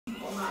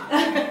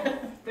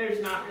not.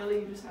 There's not really.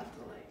 You just have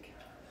to like.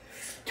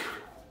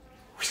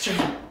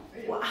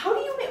 How do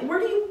you make?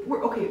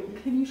 Okay,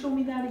 can you show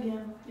me that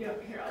again?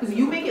 Yep, here. Because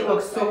you make it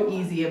look so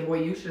easy, and boy,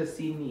 you should have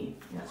seen me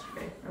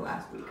yesterday or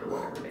last week or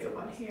whatever day it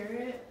was. Hear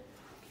it?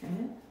 Okay.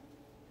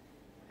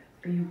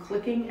 Are you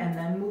clicking and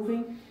then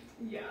moving?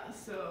 Yeah.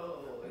 So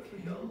if you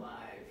go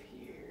live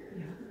here.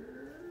 Yeah.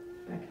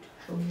 Back to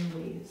show me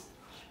ways.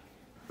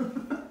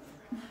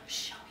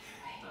 Show me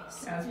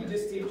ways. You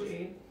just do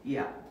Jade.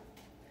 Yeah.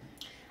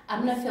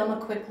 I'm gonna film a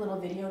quick little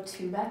video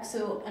too, Beck.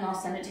 And I'll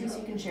send it to you so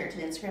you can share it to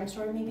the Instagram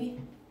story, maybe.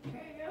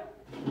 Okay.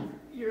 Yeah.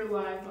 You're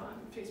live on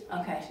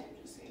Facebook. Okay. Too,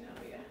 just so you know.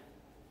 Yeah.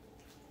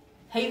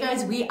 Hey you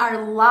guys, we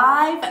are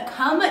live.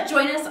 Come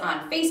join us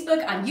on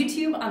Facebook, on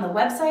YouTube, on the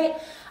website.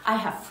 I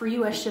have free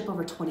US ship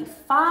over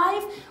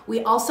 25.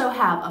 We also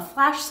have a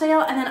flash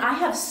sale, and then I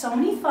have so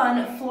many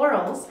fun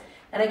florals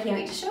that I can't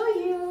wait to show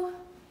you.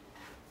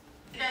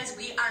 Hey guys,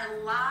 we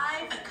are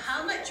live.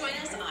 Come join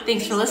us on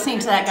Thanks Facebook, for listening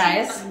to that,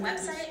 guys. on the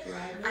website.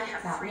 I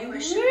have free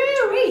US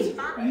Woo-wee. ship.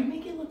 You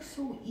make it look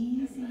so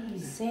easy.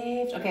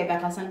 Saved. Okay,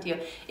 Beck, I'll send it to you.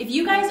 If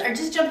you guys are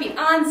just jumping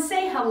on,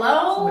 say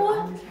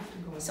hello.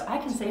 So I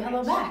can say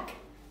hello back.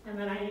 And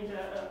then I need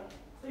to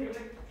clear the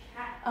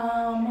cat.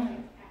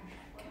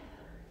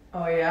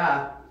 Oh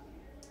yeah.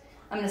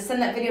 I'm gonna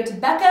send that video to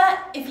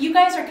Becca. If you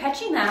guys are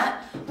catching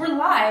that, we're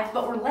live,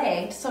 but we're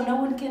lagged, so no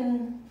one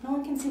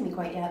can see me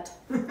quite yet.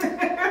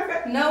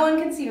 No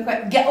one can see me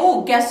quite.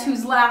 Guess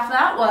whose laugh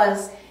that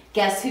was?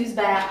 Guess who's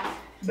back?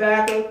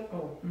 Back up.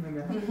 Oh my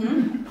god.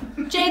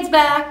 Mm-hmm. Jade's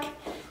back.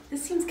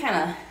 This seems kind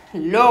of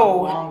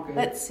low. Wonky.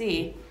 Let's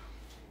see.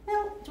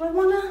 Well, do I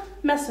want to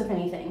mess with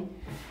anything?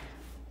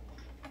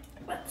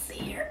 Let's see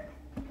here.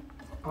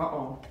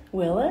 Uh-oh.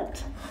 Will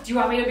it? Do you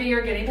want me to be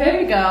your guinea pig?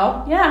 There we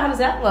go. Yeah, how does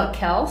that look,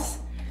 Kels?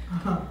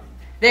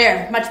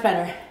 There, much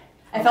better.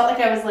 I felt like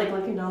I was like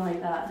looking down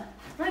like that.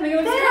 I think it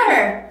looks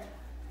There!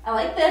 I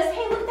like this.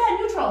 Hey, look at that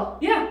neutral.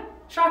 good. Yeah,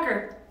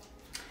 shocker.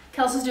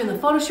 Kels is doing the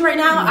photo shoot right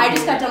now. I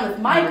just got done with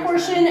my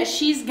portion.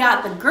 She's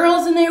got the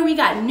girls in there. We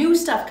got new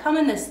stuff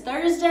coming this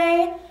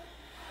Thursday.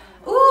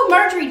 Ooh,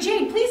 Marjorie,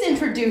 Jade, please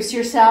introduce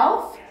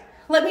yourself.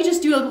 Let me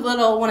just do a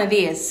little one of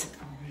these.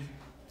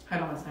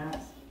 Hide all my snacks.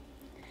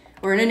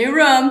 We're in a new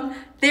room.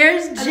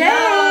 There's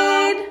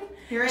Jade.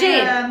 Here I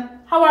Jade, am.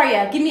 how are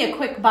you? Give me a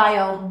quick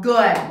bio.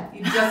 Good.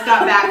 You just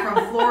got back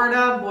from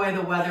Florida. Boy,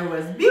 the weather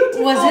was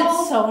beautiful. Was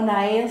it so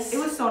nice? It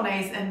was so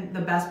nice, and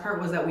the best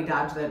part was that we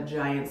dodged that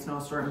giant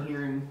snowstorm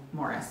here in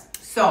Morris.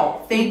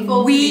 So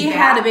thankful we to be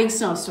had back. a big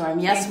snowstorm.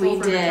 Yes, Thankful we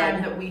for the time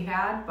did. that we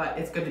had, but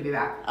it's good to be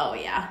back. Oh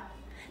yeah.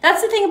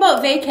 That's the thing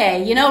about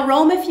vacay. You know,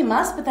 roam if you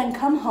must, but then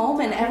come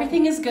home and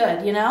everything is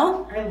good, you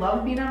know? I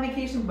love being on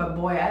vacation, but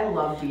boy, I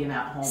love being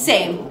at home.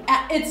 Same.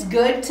 It's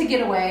good to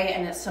get away,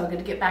 and it's so good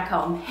to get back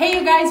home. Hey,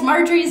 you guys.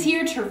 Marjorie's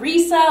here.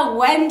 Teresa,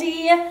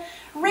 Wendy,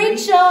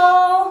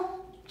 Rachel.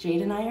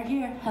 Jade and I are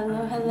here.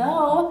 Hello,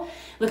 hello.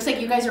 Looks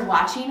like you guys are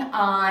watching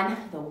on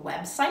the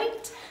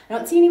website. I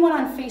don't see anyone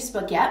on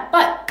Facebook yet,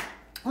 but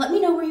let me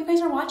know where you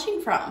guys are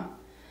watching from.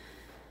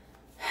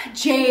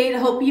 Jade,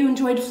 hope you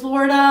enjoyed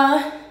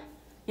Florida.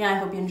 Yeah, I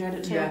hope you enjoyed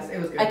it too. Yes, it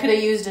was good. I could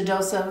have used a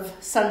dose of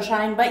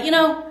sunshine, but you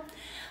know,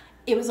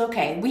 it was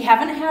okay. We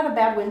haven't had a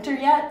bad winter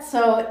yet,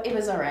 so it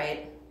was all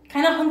right.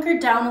 Kind of hunkered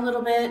down a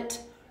little bit.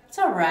 It's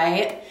all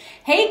right.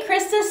 Hey,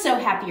 Krista, so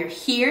happy you're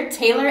here.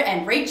 Taylor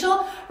and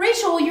Rachel.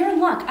 Rachel, you're in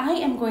luck. I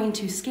am going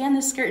to scan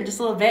this skirt in just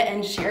a little bit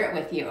and share it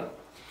with you.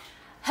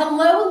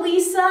 Hello,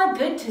 Lisa.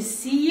 Good to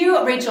see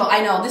you. Rachel,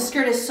 I know, this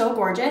skirt is so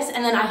gorgeous.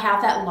 And then I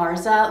have that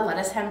Larza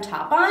lettuce hem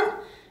top on.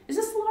 Is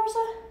this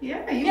Larza?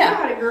 Yeah, you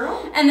got it,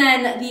 girl. And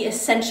then the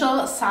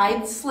essential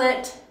side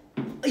slit.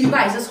 You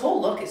guys, this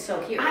whole look is so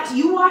cute.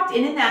 You walked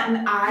in that,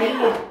 and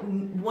I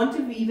wouldn't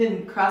have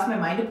even crossed my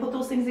mind to put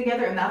those things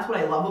together, and that's what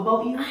I love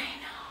about you. I know.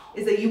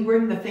 Is that you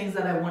bring the things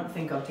that I wouldn't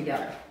think of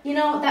together. You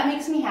know, that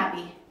makes me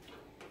happy.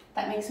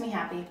 That makes me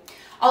happy.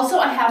 Also,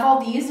 I have all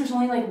these. There's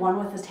only like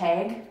one with a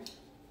tag.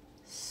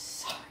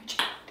 Sorry,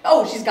 Jade.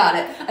 Oh, she's got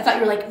it. I thought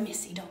you were like,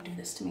 Missy, don't do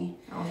this to me.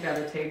 I always got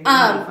a tag.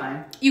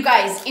 Fine. You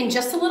guys, in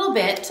just a little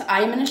bit,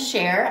 I am going to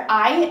share.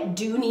 I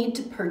do need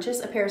to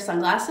purchase a pair of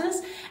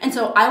sunglasses. And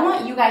so I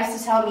want you guys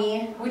to tell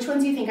me which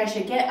ones you think I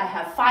should get. I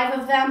have 5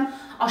 of them.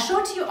 I'll show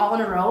it to you all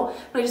in a row,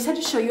 but I just had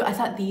to show you. I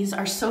thought these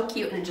are so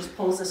cute, and it just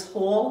pulls this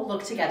whole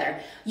look together.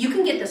 You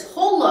can get this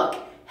whole look,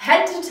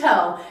 head to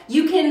toe.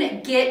 You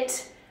can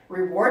get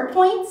reward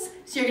points,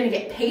 so you're going to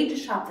get paid to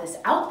shop this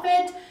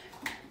outfit.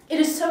 It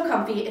is so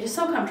comfy. It is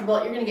so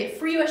comfortable. You're going to get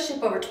free US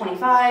ship over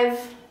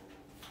 25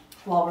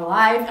 while we're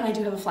live, and I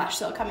do have a flash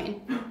sale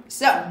coming.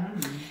 So,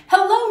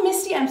 hello,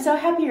 Misty. I'm so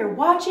happy you're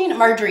watching.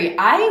 Marjorie,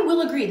 I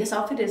will agree. This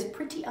outfit is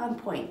pretty on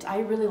point. I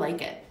really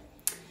like it.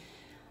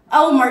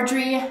 Oh,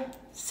 Marjorie,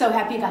 so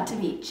happy you got to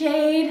meet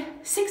Jade.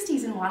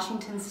 60s in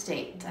Washington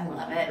State. I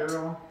love it.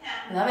 Girl.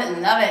 Love it,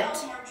 love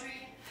it.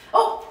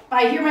 Oh,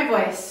 I hear my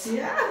voice.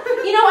 Yeah.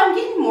 You know, I'm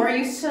getting more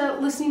used to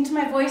listening to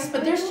my voice,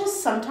 but there's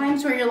just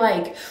sometimes where you're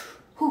like,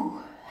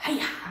 whew,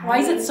 hiya. Why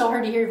is it so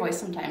hard to hear your voice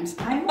sometimes?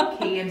 I'm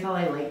okay until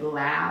I like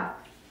laugh,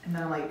 and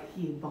then I'm like,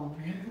 he bummed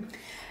me.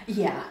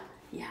 Yeah.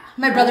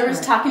 My brother was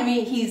talking to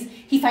me.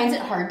 He finds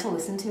it hard to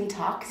listen to me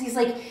talk because he's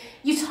like,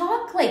 you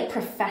talk like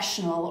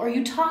professional or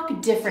you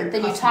talk different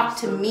than you talk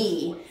to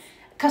me.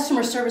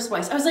 Customer service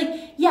voice. I was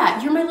like,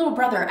 yeah, you're my little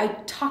brother. I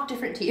talk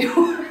different to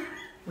you.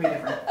 Way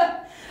different.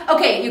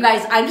 Okay, you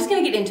guys, I'm just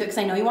going to get into it because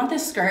I know you want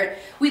this skirt.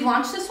 We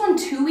launched this one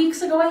 2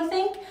 weeks ago, I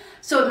think.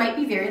 So it might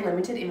be very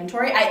limited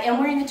inventory. I am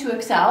wearing a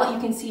 2XL. You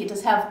can see it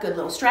does have good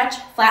little stretch.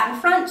 Flat in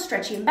front,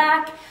 stretchy in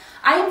back.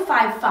 I am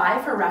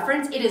 5'5" for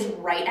reference. It is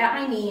right at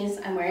my knees.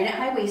 I'm wearing it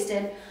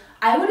high-waisted.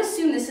 I would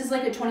assume this is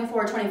like a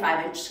 24 or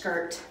 25 inch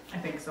skirt. I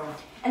think so.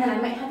 And then I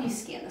might have you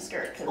scan the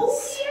skirt because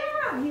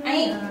Oh, yeah. I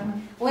ain't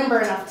limber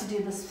enough to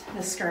do this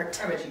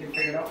skirt. I bet you can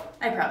figure it out.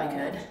 I probably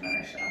could.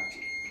 Another shot.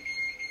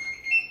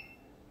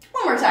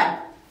 One more time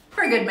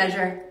for good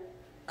measure.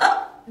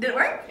 Oh, did it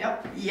work?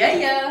 Yep.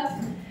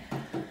 Yeah.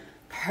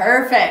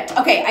 Perfect.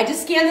 Okay, I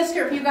just scanned this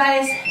skirt for you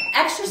guys.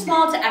 Extra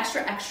small to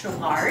extra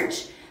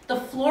large. The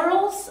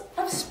florals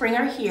of spring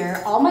are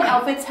here. All my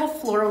outfits have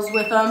florals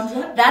with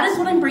them. That is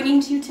what I'm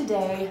bringing to you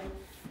today.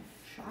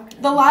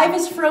 The live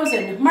is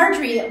frozen.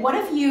 Marjorie, what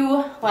if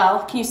you,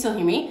 well, can you still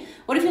hear me?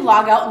 What if you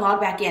log out and log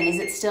back in? Is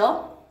it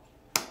still?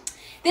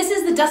 This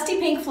is the Dusty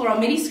Pink Floral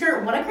Midi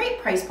Skirt. What a great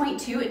price point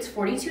too. It's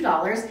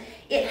 $42.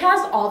 It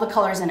has all the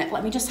colors in it.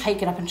 Let me just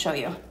hike it up and show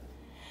you.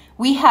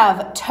 We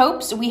have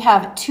taupes. We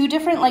have two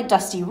different like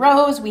dusty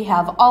rose. We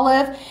have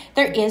olive.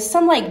 There is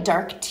some like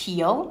dark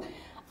teal.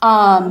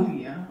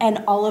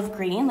 And olive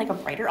green, like a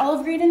brighter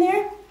olive green in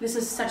there. This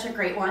is such a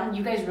great one.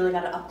 You guys really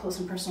got an up close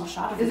and personal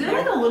shot of it. Is there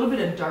like a little bit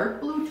of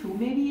dark blue too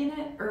maybe in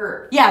it?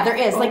 Or yeah, there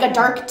is. Like a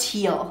dark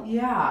teal.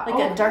 Yeah.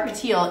 Like a dark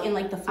teal in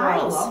like the florals.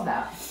 I love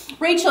that.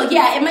 Rachel,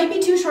 yeah, it might be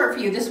too short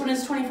for you. This one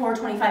is 24 or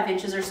 25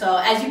 inches or so.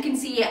 As you can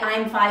see,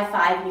 I'm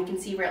 5'5", and you can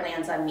see where it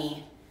lands on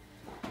me.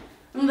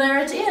 There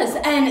it is.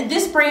 And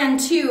this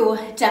brand too,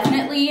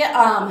 definitely,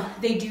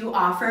 they do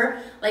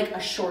offer like a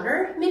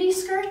shorter midi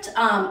skirt,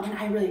 and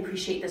I really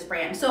appreciate this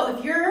brand. So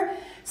if you're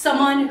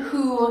someone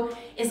who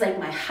is like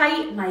my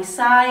height, my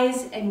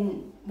size,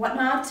 and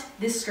whatnot,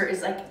 this skirt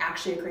is like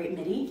actually a great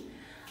midi.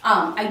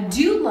 I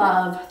do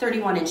love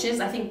 31 inches.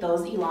 I think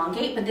those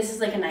elongate, but this is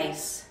like a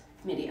nice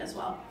midi as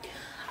well.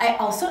 I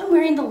also am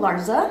wearing the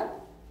Larza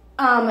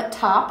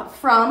top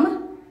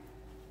from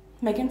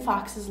Megan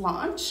Fox's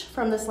launch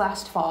from this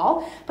last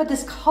fall, but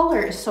this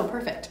color is so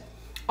perfect.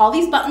 All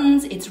these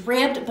buttons, it's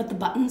ribbed, but the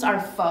buttons are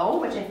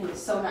faux, which I think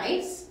is so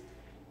nice.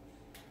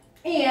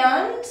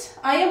 And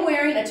I am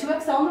wearing a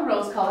 2XL in the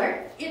rose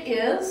color. It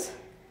is,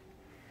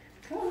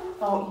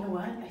 oh, you know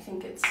what? I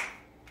think it's,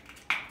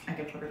 I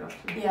can put it up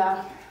too.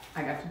 yeah.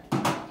 I got you.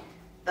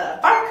 The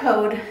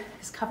barcode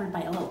is covered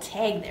by a little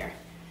tag there.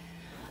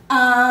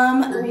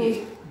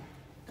 $38.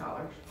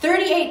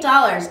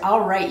 $38.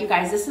 All right, you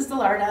guys, this is the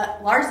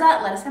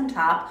Larza Lettuce Hem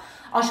top.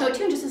 I'll show it to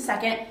you in just a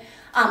second,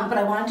 but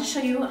I wanted to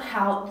show you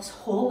how this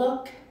whole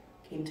look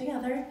came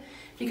together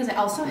because I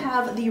also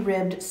have the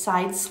ribbed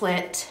side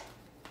slit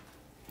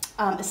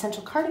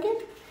essential cardigan,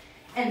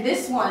 and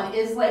this one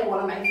is like one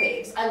of my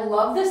faves. I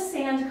love this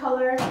sand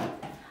color.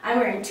 I'm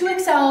wearing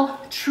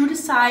 2XL, true to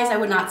size. I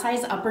would not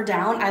size up or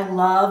down. I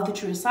love the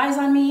true to size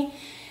on me.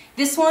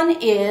 This one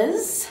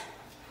is,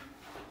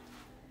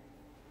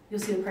 you'll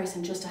see the price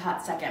in just a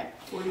hot second.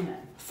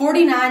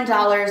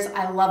 $49.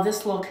 I love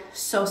this look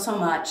so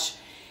much.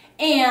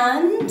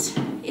 And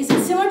is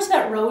it similar to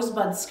that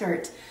rosebud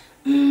skirt?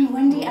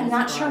 Wendy, I'm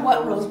not sure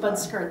what rosebud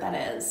skirt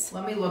that is.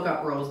 Let me look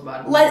up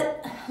rosebud.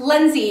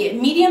 Lindsay,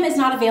 medium is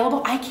not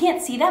available. I can't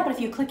see that, but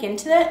if you click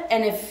into it,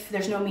 and if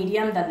there's no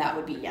medium, then that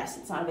would be yes,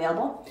 it's not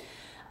available.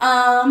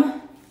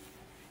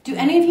 Do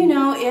any of you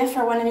know if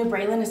or when a new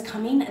Braylon is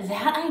coming?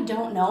 That I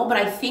don't know, but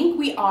I think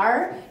we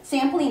are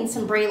sampling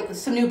some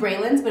new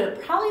Braylons, but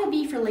it probably will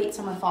be for late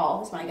summer,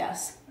 fall, is my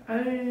guess.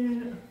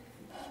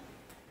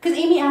 Because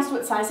Amy asked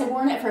what size I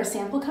wore in it for a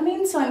sample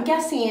coming, so I'm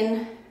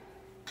guessing.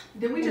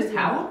 Did we just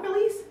have one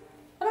release?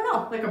 I don't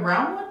know. Like a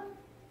brown one?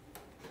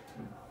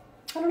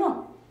 I don't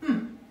know.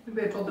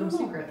 Maybe I told them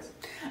secrets.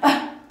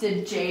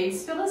 Did Jade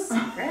spill a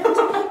secret?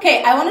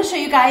 Okay, I want to show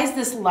you guys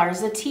this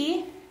Larza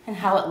tee and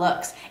how it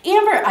looks.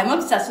 Amber, I'm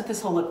obsessed with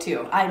this whole look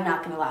too. I'm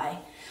not going to lie.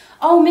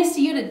 Oh,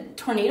 Missy, you had a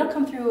tornado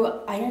come through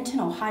Ironton,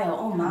 Ohio.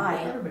 Oh my.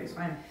 Everybody's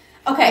fine.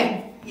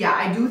 Okay. Yeah,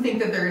 I do think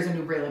that there is a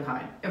new Braylon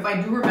coming. If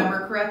I do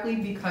remember correctly,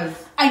 because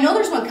I know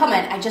there's one coming.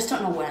 I just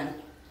don't know when.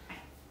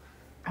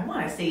 I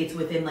want to say it's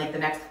within like the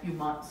next few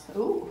months.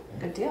 Ooh,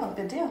 good deal,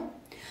 good deal.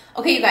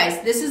 Okay, you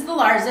guys, this is the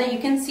Larza. You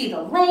can see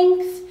the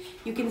length.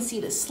 You can see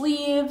the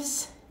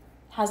sleeves.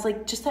 Has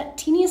like just that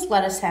teeniest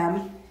lettuce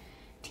hem.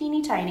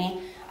 Teeny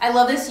tiny. I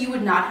love this. You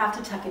would not have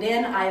to tuck it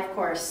in. I, of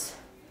course,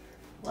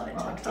 love it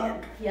tucked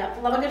in.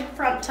 Yep, love a good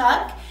front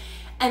tuck.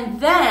 And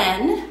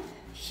then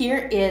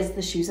here is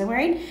the shoes I'm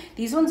wearing.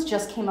 These ones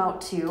just came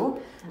out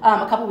too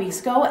a couple weeks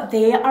ago.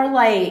 They are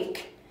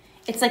like,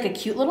 it's like a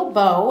cute little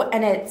bow,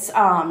 and it's,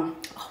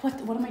 what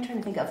am I trying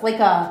to think of? Like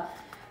a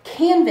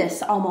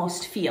canvas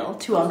almost feel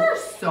to them. They're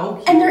so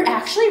cute. And they're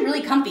actually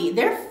really comfy.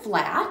 They're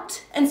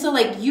flat. And so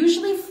like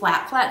usually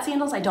flat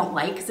sandals I don't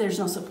like because there's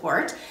no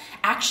support.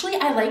 Actually,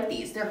 I like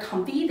these. They're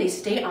comfy. They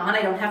stay on.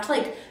 I don't have to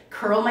like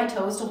curl my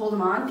toes to hold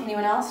them on.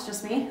 Anyone else?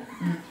 Just me?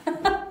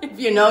 If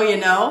you know, you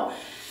know.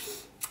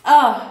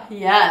 Oh,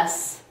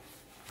 yes.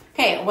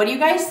 Okay, what do you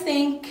guys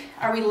think?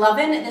 Are we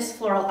loving this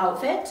floral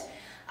outfit?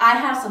 I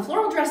have some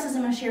floral dresses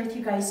I'm going to share with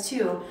you guys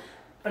too,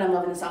 but I'm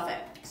loving this outfit.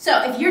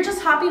 So if you're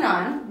just hopping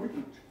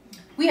on,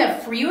 we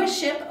have free US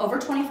ship over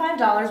 $25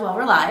 while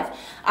we're live.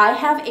 I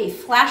have a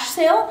flash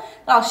sale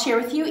that I'll share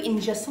with you in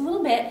just a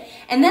little bit.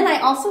 And then I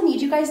also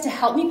need you guys to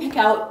help me pick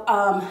out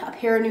a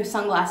pair of new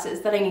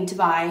sunglasses that I need to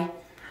buy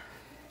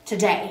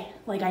today.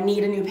 Like I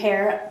need a new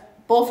pair.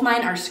 Both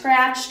mine are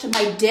scratched.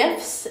 My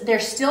diffs, they're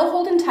still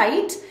holding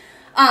tight.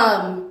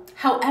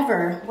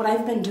 However, what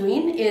I've been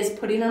doing is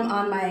putting them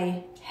on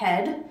my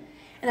head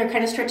and they're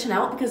kind of stretching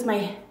out because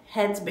my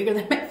head's bigger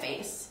than my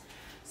face.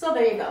 So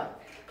there you go.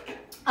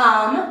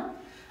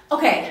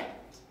 Okay,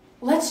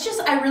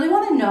 I really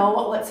want to know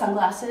what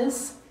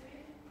sunglasses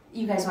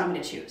you guys want me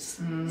to choose.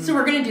 So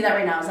we're going to do that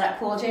right now. Is that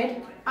cool,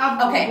 Jade?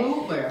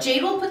 Absolutely. Okay,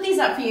 Jade will put these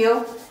up for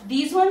you.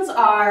 These ones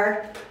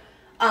are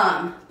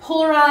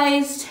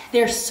polarized.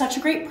 They're such a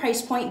great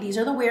price point. These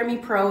are the Wear Me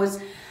Pros.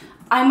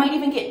 I might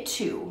even get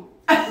two.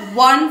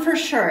 One for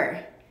sure.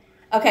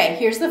 Okay,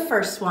 here's the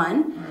first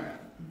one.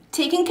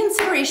 Take in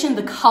consideration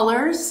the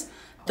colors,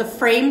 the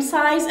frame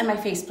size, and my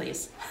face,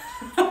 please.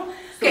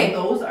 Okay.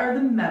 So those are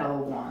the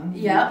metal ones.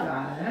 Yep.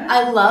 Got it.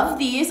 I love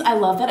these. I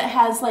love that it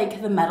has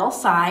like the metal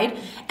side.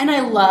 And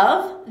I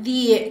love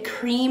the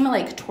cream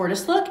like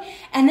tortoise look.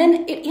 And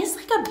then it is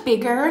like a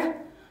bigger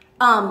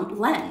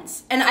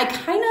lens. And I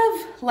kind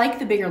of like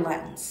the bigger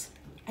lens.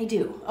 I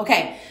do.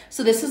 Okay,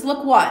 so this is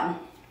look one.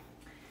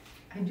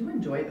 I do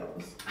enjoy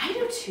those. I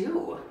do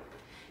too.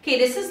 Okay,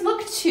 this is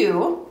look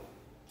two.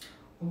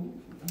 Ooh.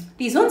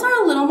 These ones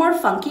are a little more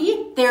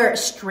funky. They're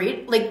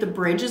straight, like the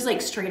bridge is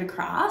like straight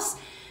across.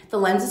 The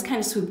lens is kind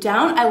of swooped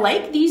down. I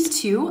like these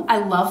too. I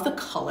love the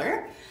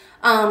color.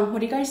 What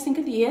do you guys think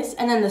of these?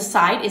 And then the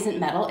side isn't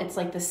metal. It's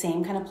like the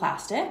same kind of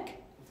plastic.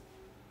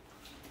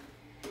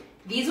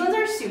 These ones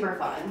are super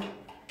fun.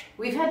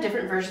 We've had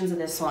different versions of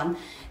this one.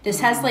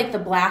 This has like the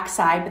black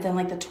side, but then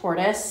like the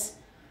tortoise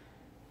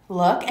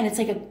look. And it's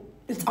like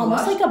it's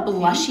almost like a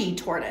blushy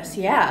tortoise.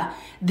 Yeah.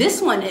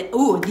 This one,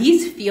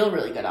 these feel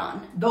really good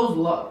on. Those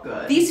look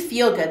good. These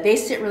feel good. They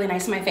sit really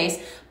nice in my face.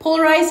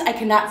 Polarized, I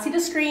cannot see the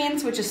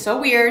screens, which is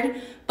so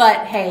weird,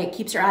 but hey, it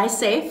keeps your eyes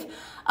safe.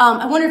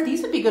 I wonder if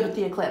these would be good with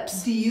the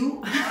eclipse. Do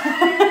you?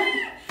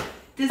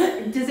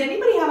 Does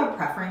anybody have a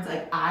preference?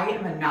 Like, I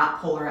am a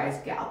not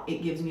polarized gal.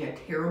 It gives me a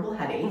terrible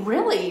headache.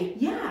 Really?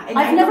 Yeah. And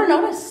I've never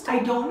noticed. I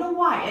don't know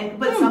why.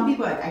 But some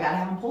people are like, I gotta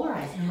have them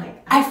polarized. And I'm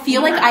like, I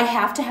feel like I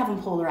have to have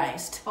them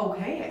polarized.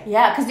 Okay.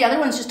 Yeah, because the other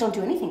ones just don't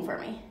do anything for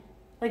me.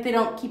 Like they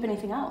don't keep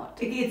anything out.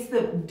 It's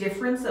the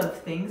difference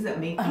of things that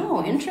make.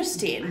 Oh,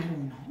 interesting. I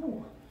don't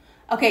know.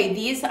 Okay,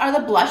 these are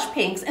the blush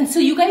pinks. And so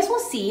you guys will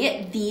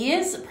see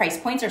these price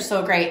points are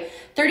so great.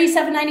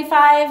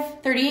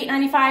 $37.95,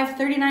 $38.95,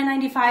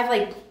 $39.95.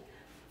 Like,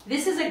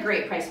 this is a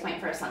great price point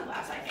for a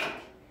sunglass, I think.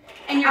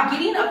 And you're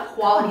getting a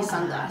quality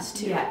sunglass,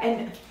 too. Yeah,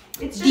 and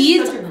it's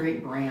just such a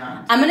great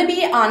brand. I'm going to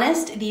be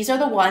honest. These are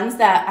the ones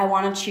that I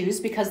want to choose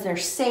because they're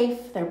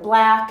safe, they're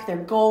black, they're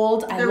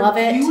gold. I love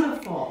it. They're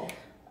beautiful.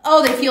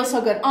 Oh, they feel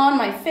so good on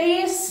my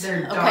face.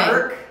 They're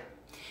dark. Okay.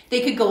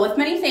 They could go with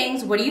many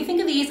things. What do you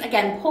think of these?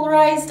 Again,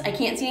 polarized. I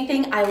can't see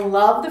anything. I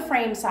love the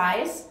frame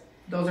size.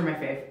 Those are my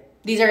fave.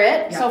 These are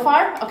it so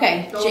far?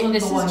 Okay.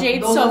 This is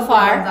Jade so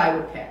far. Those I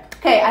would pick.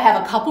 Okay, I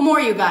have a couple more,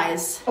 you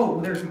guys. Oh,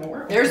 there's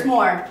more? There's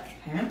more.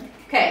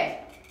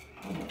 Okay.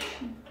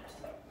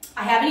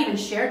 I haven't even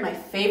shared my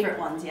favorite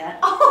ones yet.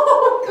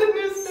 Oh,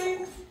 goodness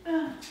sakes.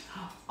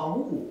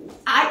 Oh,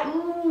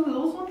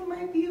 those ones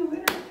might be a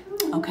winner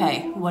too.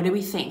 Okay, what do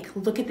we think?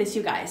 Look at this,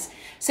 you guys.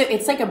 So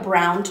it's like a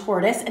brown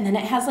tortoise, and then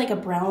it has like a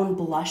brown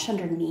blush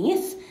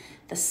underneath.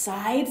 The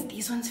sides,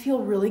 these ones feel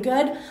really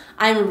good.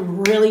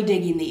 I'm really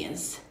digging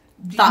these.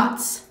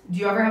 Thoughts? Do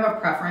you ever have a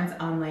preference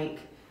on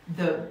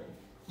the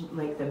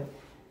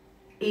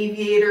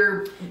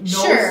aviator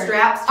nose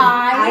straps?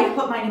 I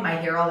put mine in my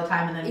hair all the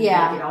time and then take it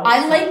out.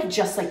 I like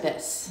just like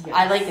this. Yes.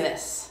 I like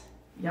this.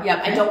 Yep.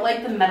 Yep, I don't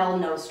like the metal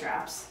nose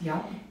straps.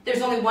 Yep.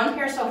 There's only one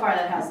pair so far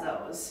that has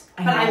those.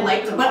 I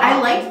liked them. But I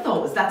liked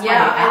those. That's why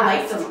I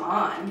liked them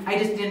on. I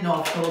just didn't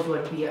know if those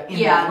would be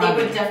they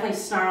would definitely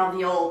snarl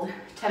the old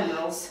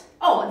tendrils.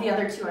 Oh, the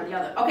other two are the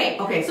other. Okay.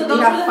 Okay, so those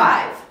we have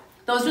 5.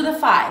 Those were the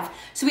 5.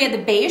 So we had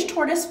the beige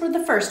tortoise for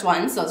the first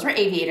ones. Those were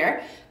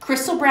aviator.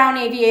 Crystal brown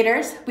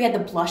aviators. We had the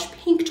blush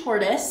pink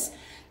tortoise,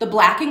 the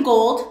black and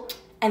gold,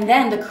 and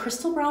then the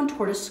crystal brown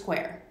tortoise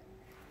square.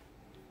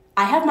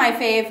 I have my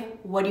fave.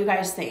 What do you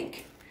guys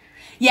think?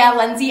 Yeah,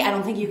 Lindsay, I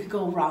don't think you could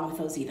go wrong with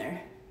those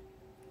either.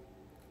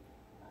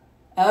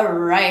 All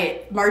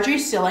right.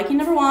 Marjorie's still liking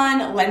number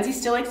 1. Lindsay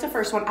still likes the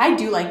first one. I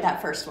do like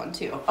that first one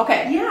too.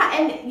 Okay. Yeah,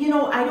 and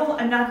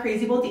I'm not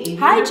crazy about the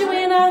aviator. Hi,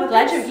 Joanna.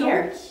 Glad you're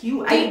here.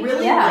 Cute. I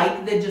really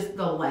like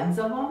the lens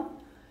of them.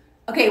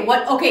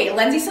 Okay,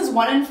 Lindsay says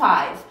 1 and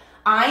 5.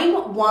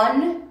 I'm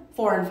 1,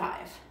 4, and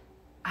 5.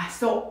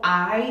 So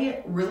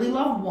I really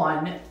love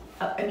 1.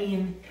 I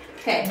mean,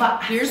 Okay,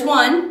 but here's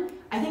one.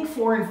 I think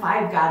 4 and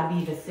 5 gotta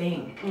be the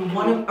thing.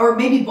 Or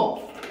maybe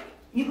both.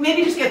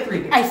 Maybe just get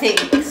 3. I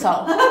think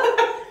so.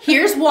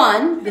 Here's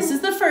one. This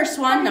is the first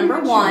one, number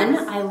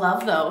 1. I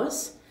love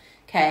those.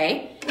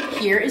 Okay,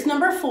 here is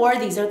number 4.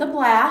 These are the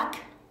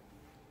black.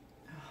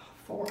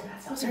 4.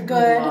 Those are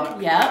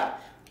good.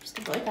 Yep. Just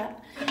gonna go like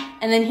that.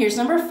 And then here's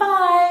number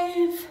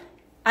 5.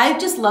 I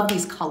just love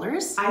these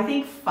colors. I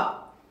think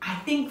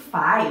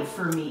 5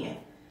 for me.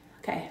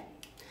 Okay.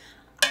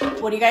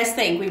 What do you guys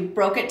think? We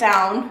broke it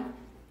down.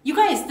 You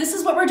guys, this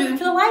is what we're doing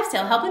for the live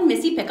sale, helping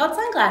Missy pick out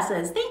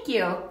sunglasses. Thank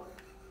you.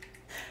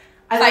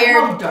 I like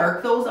how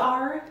dark those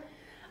are.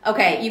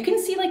 Okay, you can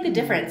see like the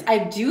difference. I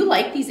do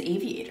like these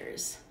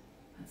aviators.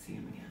 Let's see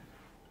them again.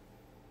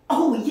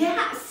 Oh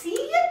yeah,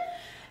 see?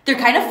 They're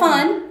kind of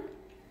fun.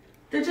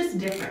 They're just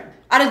different.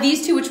 Out of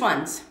these two, which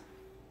ones?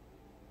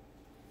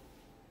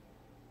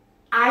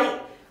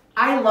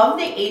 I love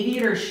the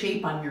aviator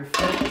shape on your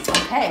face.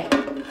 Okay.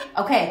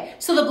 Okay.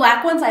 So the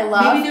black ones I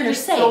love. Maybe they're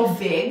just so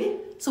big.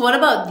 So what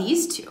about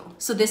these two?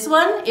 So this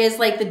one is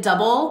like the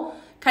double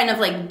kind of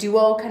like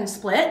duo kind of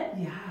split.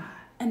 Yeah.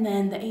 And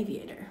then the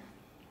aviator.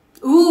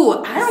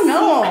 Ooh, I don't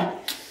know.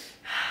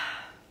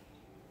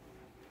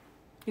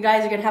 You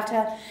guys are going to have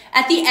to,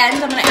 at the end,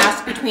 I'm going to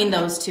ask between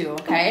those two,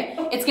 okay?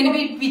 It's going to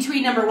be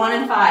between number 1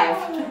 and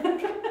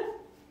 5.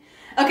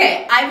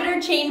 Okay, I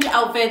better change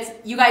outfits.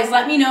 You guys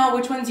let me know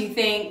which ones you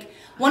think.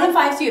 1 and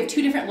 5, so you have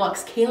 2 different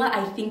looks. Kayla,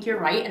 I think you're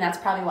right, and that's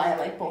probably why I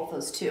like both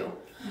those too.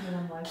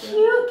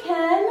 Cute,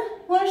 Ken.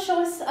 Want to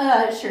show us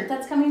a shirt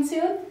that's coming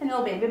soon? A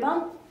little baby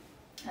bump?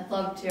 I'd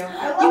love to.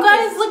 You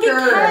guys, look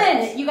at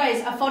Ken. You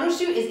guys, a photo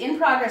shoot is in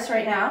progress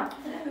right now.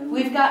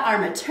 We've got our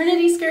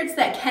maternity skirts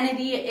that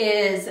Kennedy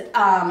is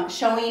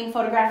showing,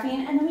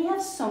 photographing, and then we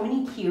have so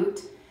many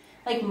cute,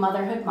 like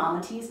motherhood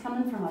mama tees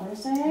coming for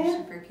Mother's Day. They're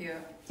super cute.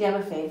 Do you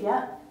have a fave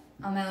yet?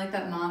 I like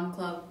that mom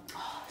club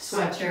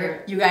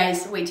sweatshirt. You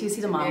guys, wait till you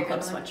see the mom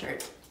club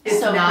sweatshirt. It's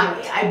so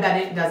not. cute. I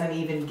bet it doesn't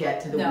even get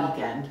to the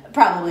weekend.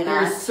 Probably not.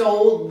 There's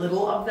so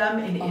little of them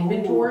in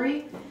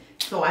inventory.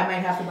 So I might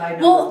have to buy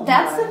another. Well,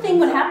 that's the thing.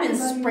 What happens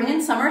spring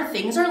and summer,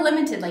 things are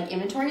limited. Like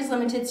inventory is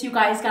limited, so you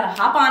guys gotta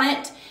hop on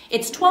it.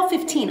 It's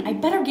 12:15. I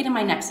better get in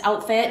my next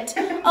outfit.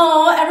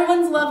 Oh,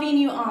 everyone's loving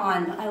you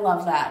on. I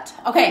love that.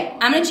 Okay,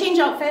 I'm gonna change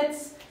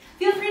outfits.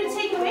 Feel free to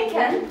take it away,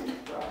 Ken.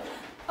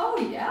 Oh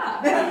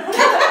yeah.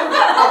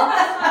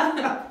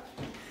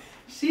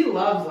 She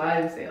loves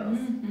live sales.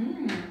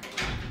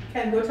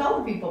 Ken, go tell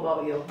the people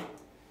about you.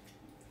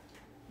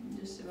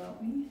 Just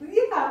about me.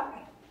 Yeah.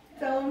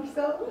 Tell them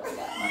so.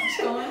 What's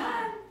going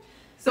on?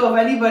 So if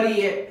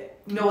anybody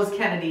knows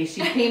Kennedy,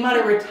 she came out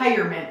of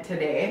retirement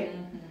today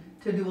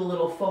to do a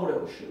little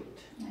photo shoot.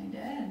 I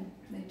did.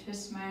 They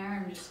twist my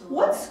arm just a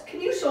little.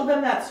 Can you show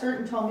them that shirt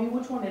and tell me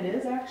which one it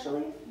is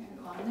actually? You're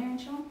gonna go on there and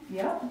show them?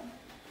 Yep.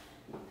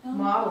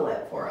 Model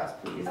it for us,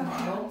 please. Okay,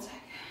 Model. 1 second.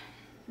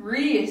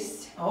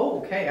 Reese. Oh,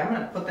 okay. I'm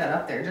gonna put that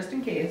up there just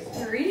in case.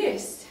 The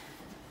Reese.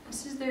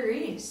 This is the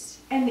Reese.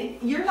 And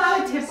you're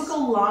not a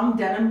typical long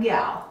denim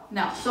gal.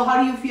 No. So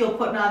how do you feel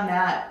putting on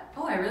that?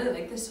 Oh, I really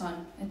like this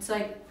one. It's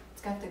like,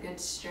 it's got the good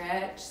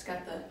stretch. It's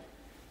got the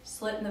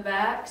slit in the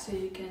back so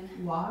you can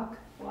Walk.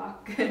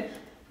 walk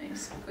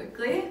nice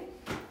quickly.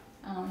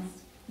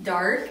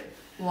 Dark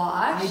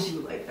wash. I do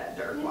like that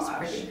dark It's wash.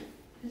 pretty.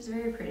 It's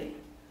very pretty.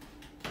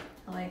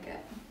 I like it.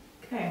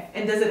 Okay.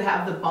 And does it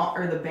have the bump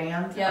or the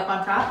band Yep. up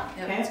on top?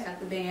 Yep, Okay. it's got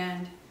the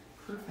band.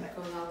 Perfect. It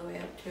goes all the way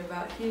up to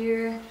about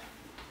here.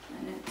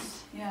 And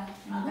it's, yeah,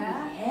 in the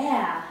back.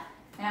 Yeah.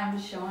 Yeah, I'm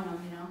just showing them,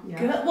 you know. Yeah.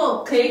 Good.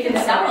 Well, you can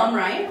sell them,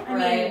 right? I mean,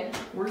 Right.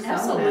 We're selling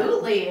it.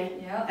 absolutely.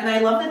 Yep. And I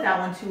love that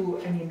one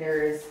too. I mean,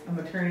 there is a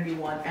maternity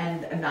one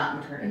and a not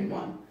maternity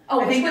one.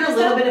 Oh, I think which they're a one is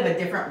little that? bit of a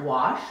different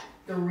wash.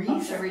 The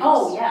Reese. the Reese.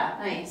 Oh, yeah,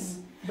 nice.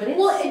 But it's,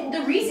 Well,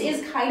 the Reese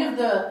is kind of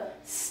the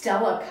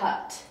Stella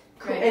cut,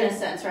 Right. in a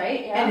sense,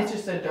 right? Yeah. and it's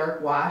just a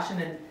dark wash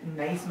and a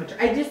nice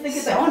material. I just think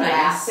it's So a nice.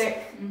 classic,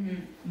 Mm-hmm.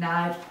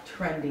 not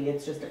trendy.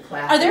 It's just a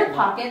classic. Are there one.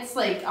 pockets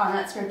like on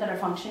that skirt that are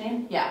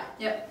functioning? Yeah.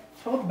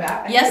 Oh, the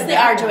back. I think Yes, the they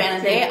back are, ones Joanna.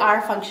 too. They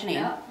are functioning.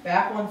 Yep.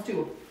 Back ones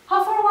too.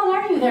 How far along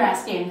are you? They're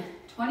asking.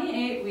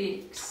 28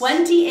 weeks.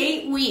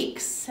 28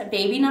 weeks.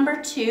 Baby number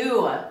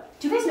 2.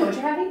 Do you guys know what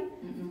you're having?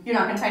 Mm-mm. You're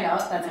not gonna find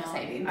out. That's No.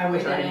 exciting. I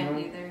wish We I didn't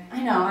knew. either. I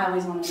know. I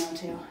always want to know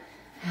too.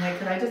 I'm like,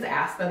 could I just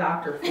ask the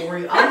doctor for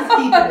you? I'll just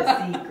keep it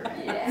a secret.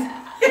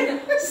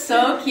 Yeah.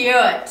 So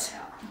cute.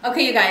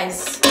 Okay, you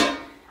guys.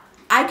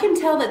 I can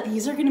tell that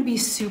these are gonna be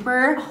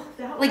super.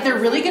 Like they're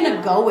really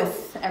gonna go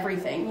with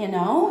everything, you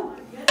know?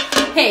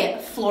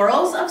 Hey,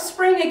 florals of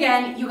spring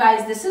again. You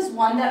guys, this is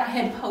one that I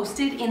had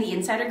posted in the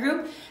insider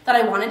group that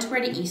I wanted to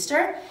wear to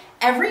Easter.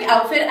 Every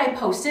outfit I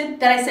posted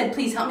that I said,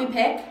 please help me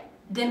pick,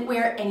 didn't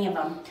wear any of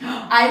them.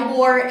 I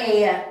wore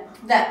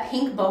that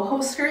pink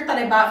boho skirt that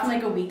I bought from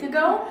like a week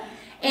ago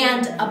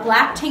and a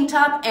black tank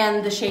top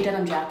and the shade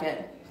denim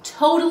jacket.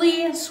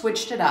 Totally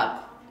switched it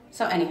up.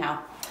 So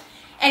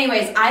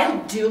anyways, I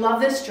do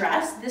love this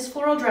dress. This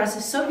floral dress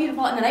is so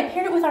beautiful. And then I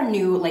paired it with our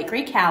new light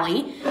gray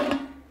Cali.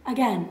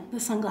 Again, the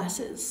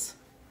sunglasses.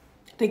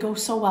 They go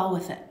so well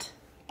with it.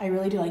 I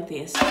really do like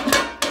these.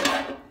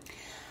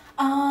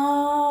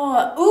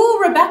 Ooh,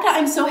 Rebecca,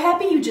 I'm so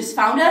happy you just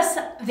found us.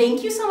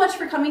 Thank you so much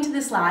for coming to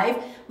this live.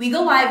 We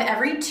go live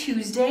every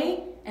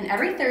Tuesday and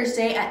every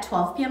Thursday at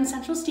 12 p.m.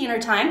 Central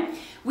Standard Time.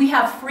 We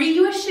have free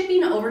U.S.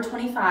 shipping over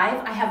 25.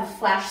 I have a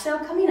flash sale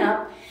coming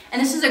up,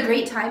 and this is a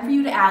great time for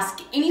you to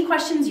ask any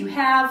questions you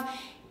have.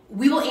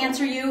 We will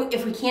answer you.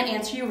 If we can't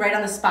answer you right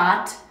on the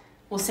spot,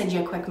 we'll send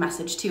you a quick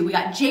message too. We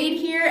got Jade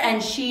here,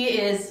 and she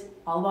is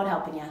all about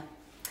helping you.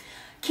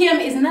 Kim,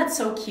 isn't that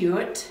so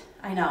cute?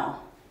 I know.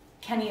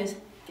 Kenny.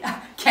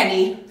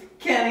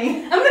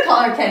 I'm gonna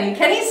call her Kenny.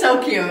 Kenny's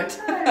so cute.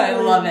 I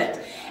love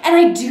it. And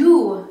I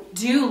do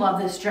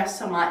love this dress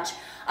so much.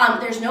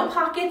 There's no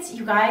pockets,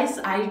 you guys.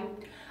 I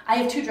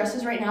have 2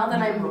 dresses right now that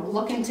I'm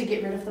looking to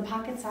get rid of the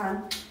pockets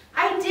on.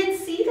 I did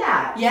see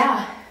that.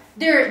 Yeah.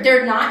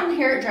 They're not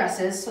inherent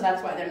dresses, so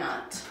that's why they're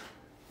not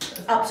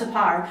up to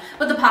par.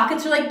 But the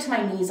pockets are like to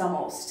my knees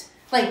almost.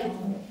 Like,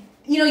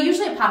 you know,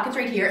 usually pockets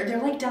right here,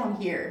 they're like down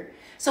here.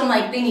 So I'm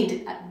like, they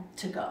need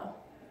to go.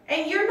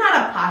 And you're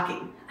not a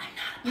pocket.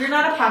 You're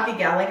not a pocket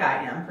gal like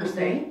I am, per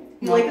se.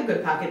 You like a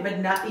good pocket,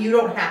 but you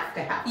don't have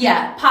to have.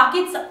 Yeah,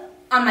 pockets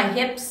on my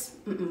hips.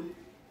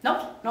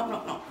 Nope.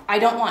 I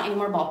don't want any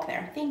more bulk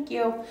there. Thank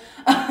you.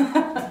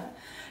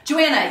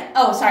 Joanna,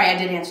 oh, sorry, I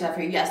did answer that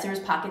for you. Yes, there was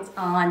pockets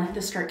on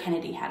the skirt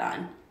Kennedy had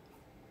on.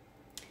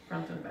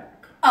 Front and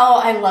back.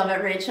 Oh, I love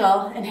it,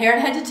 Rachel. And hair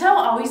head to toe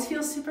always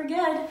feels super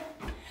good.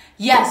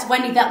 Yes,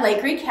 Wendy, that light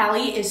gray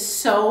Cali is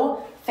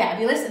so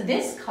fabulous.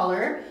 This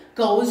color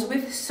goes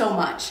with so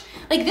much.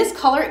 Like, this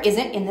color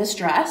isn't in this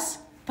dress,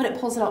 but it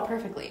pulls it out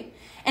perfectly.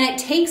 And it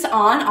takes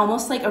on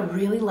almost like a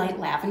really light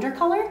lavender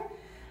color,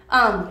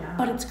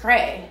 but it's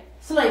gray.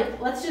 So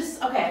like, let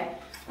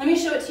me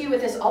show it to you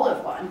with this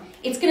olive one.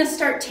 It's gonna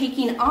start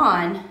taking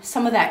on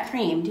some of that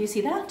cream. Do you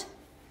see that?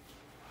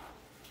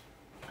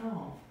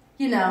 Oh.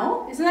 You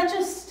know, isn't that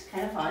just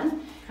kind of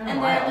fun? Kind of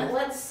wild. Then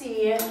let's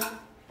see,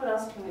 what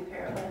else can we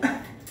pair it with?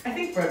 I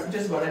think for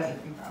just about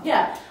anything. Probably.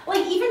 Yeah,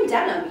 like even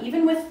denim,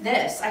 even with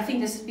this, I think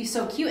this would be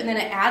so cute. And then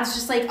it adds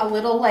just like a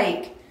little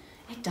like,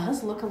 it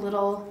does look a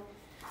little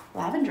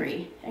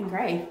lavendery and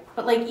gray,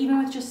 but like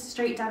even with just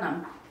straight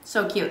denim,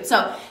 so cute.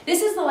 So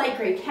this is the light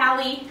gray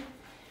Cali.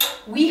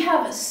 We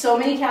have so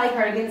many Cali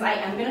cardigans. I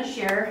am gonna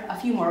share a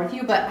few more with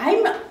you, but I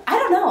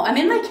don't know, I'm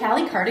in my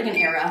Cali cardigan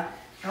era.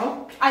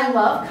 Oh. I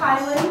love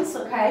Kylans,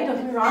 okay, don't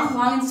get me wrong,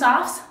 long and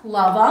softs,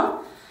 love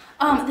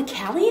them. The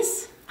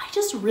Calis, I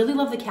just really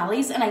love the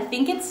Calis, and I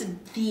think it's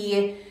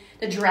the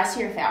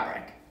dressier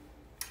fabric.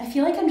 I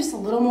feel like I'm just a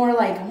little more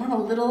like, I want a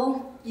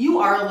little... You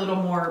are a little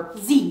more...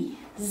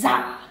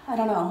 I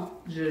don't know.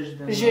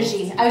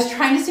 Zhuzhy. I was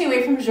trying to stay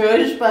away from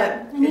zhuzh,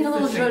 but I need a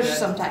little zhuzh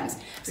sometimes.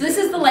 So this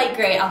is the light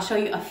gray. I'll show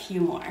you a few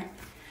more.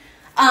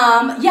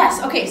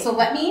 Yes, okay, so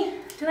let me...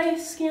 Did I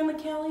scan the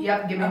Cali?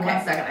 Yep, give me 1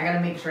 second. I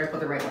gotta make sure I put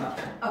the right one up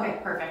there. Okay,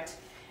 perfect.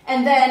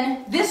 And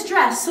then this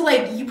dress, so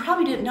like you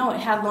probably didn't know it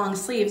had long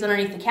sleeves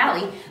underneath the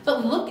Cali,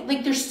 but look,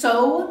 like they're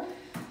so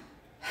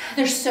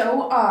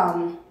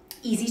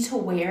easy to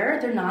wear.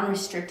 They're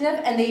non-restrictive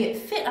and they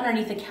fit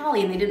underneath the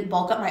Cali and they didn't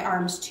bulk up my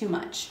arms too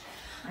much.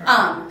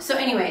 Right. So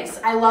anyways,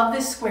 I love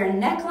this square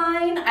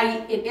neckline.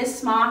 It is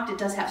smocked. It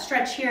does have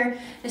stretch here.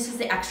 This is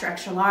the extra,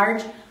 extra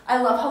large.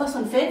 I love how this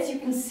one fits. You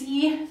can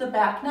see the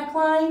back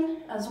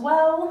neckline as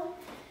well.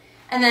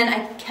 And then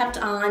I kept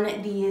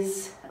on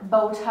these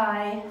bow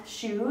tie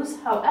shoes.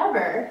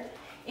 However,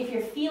 if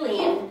you're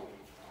feeling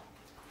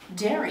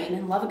daring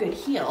and love a good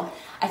heel,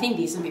 I think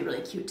these would be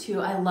really cute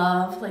too. I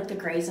love like the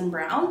grays and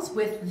browns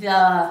with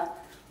the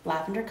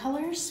lavender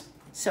colors.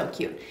 So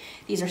cute.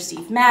 These are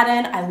Steve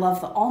Madden. I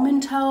love the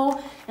almond toe,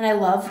 and I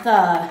love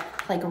the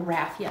like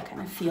raffia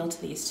kind of feel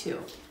to these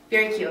too.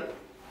 Very cute.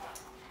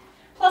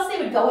 Plus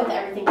they would go with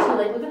everything too.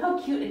 Like look at how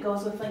cute it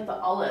goes with like the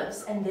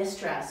olives and this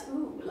dress.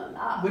 Ooh la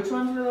la. Which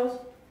ones were those?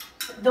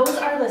 Those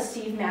are the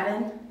Steve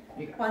Madden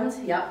ones.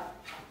 Yep.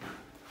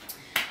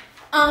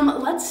 I'm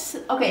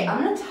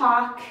gonna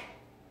talk.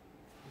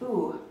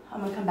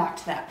 I'm gonna come back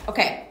to that.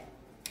 Okay.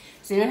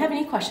 Does anyone have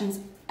any questions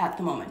at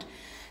the moment?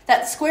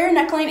 That square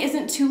neckline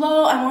isn't too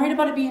low. I'm worried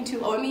about it being too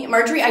low on me.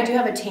 Marjorie, I do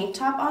have a tank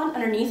top on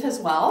underneath as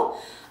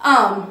well.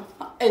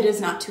 It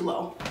is not too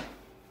low.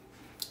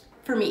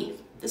 For me,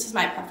 this is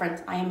my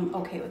preference. I am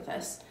okay with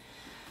this.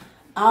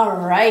 All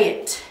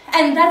right.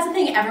 And that's the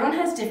thing. Everyone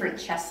has different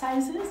chest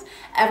sizes.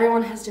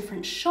 Everyone has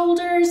different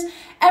shoulders.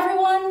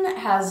 Everyone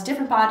has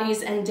different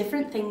bodies and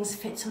different things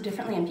fit so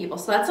differently in people.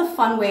 So that's a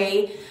fun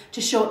way to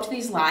show up to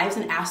these lives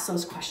and ask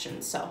those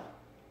questions. So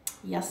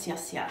yes,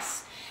 yes,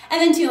 yes.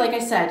 And then too, like I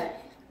said,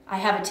 I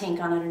have a tank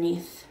on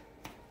underneath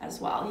as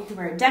well. You could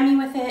wear a demi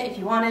with it if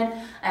you wanted.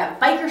 I have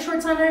biker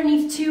shorts on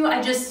underneath too.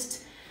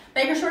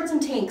 Biker shorts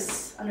and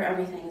tanks under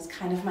everything is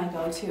kind of my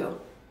go-to.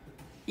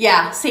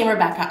 Yeah, same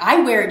Rebecca. I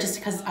wear it just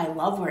because I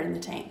love wearing the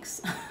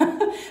tanks.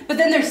 But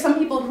then there's some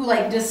people who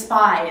like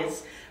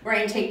despise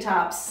wearing tank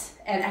tops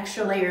and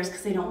extra layers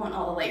because they don't want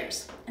all the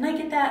layers. And I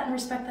get that and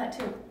respect that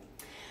too.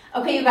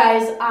 Okay, you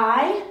guys,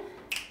 I'm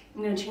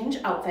gonna change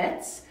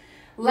outfits.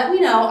 Let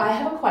me know, I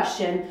have a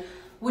question.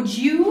 Would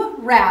you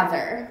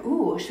rather,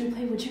 ooh, should we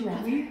play Would You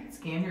Rather? Did we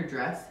scan your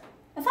dress?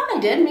 I thought I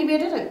did, maybe I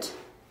didn't.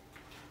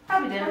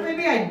 Probably Or didn't.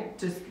 maybe I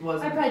just I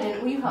wasn't. probably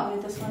didn't. Will you help me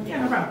with this one?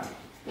 Yeah, no problem.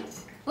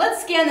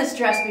 Let's scan this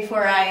dress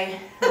before I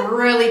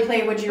really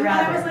play Would You But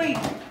Rather. I was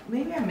like,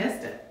 maybe I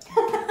missed it.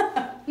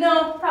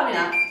 No, probably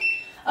not.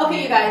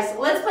 Okay, you guys,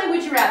 let's play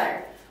Would You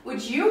Rather.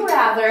 Would you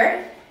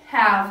rather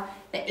have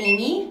the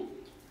Amy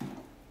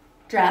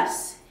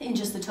dress in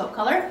just the taupe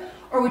color,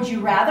 or would you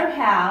rather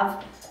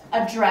have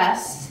a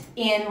dress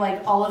in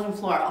like olive and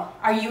floral?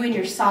 Are you in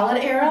your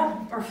solid era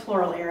or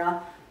floral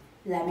era?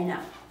 Let me know.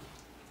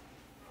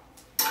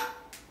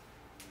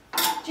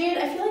 Jade,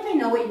 I feel like I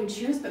know what you would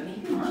choose, but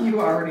maybe not. You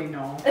already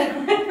know.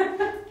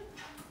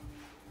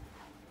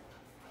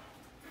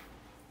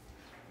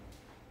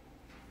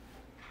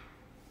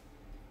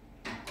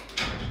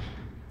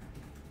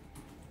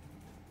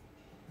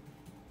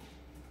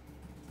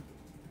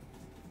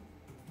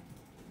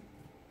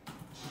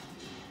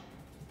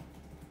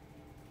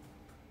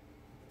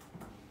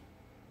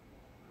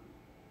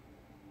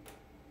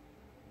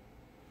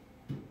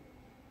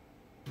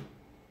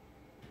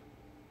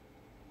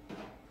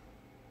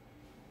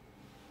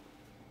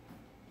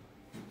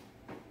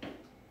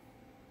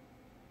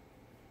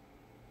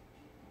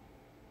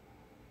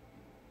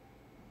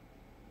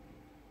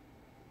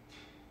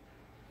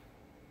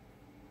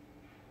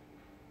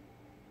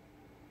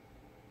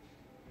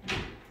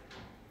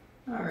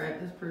 All right,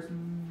 this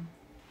person.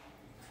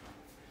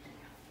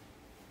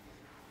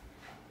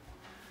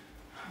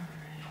 All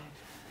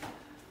right.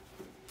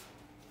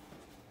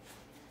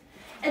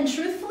 And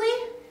truthfully,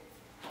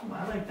 Oh,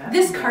 I like that.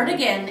 this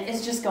cardigan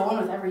is just going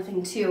with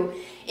everything too.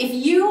 If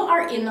you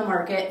are in the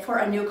market for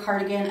a new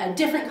cardigan, a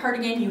different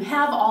cardigan, you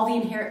have all the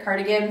inherent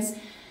cardigans,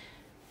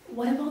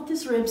 what about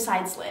this rib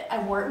side slit?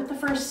 I wore it with the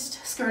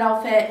first skirt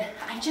outfit.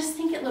 I just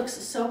think it looks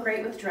so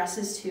great with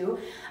dresses too.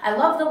 I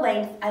love the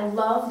length. I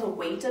love the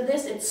weight of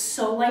this. It's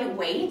so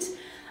lightweight.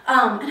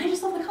 And I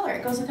just love the color.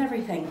 It goes with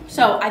everything.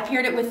 So I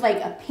paired it with like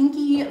a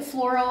pinky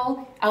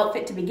floral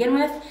outfit to begin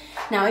with.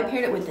 Now I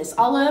paired it with this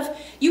olive.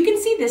 You can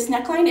see this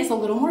neckline is a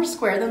little more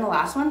square than the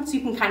last one, so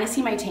you can kind of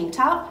see my tank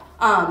top.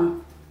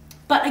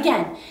 But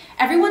again,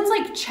 everyone's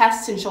like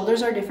chests and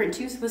shoulders are different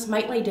too, so this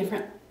might lay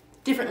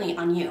differently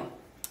on you.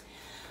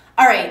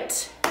 All right,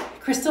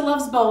 Krista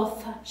loves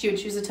both. She would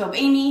choose a taupe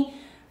Amy,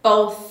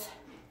 both.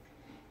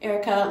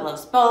 Erica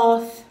loves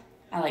both.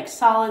 I like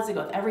solids, they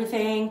go with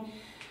everything.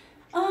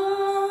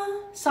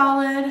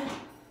 Solid.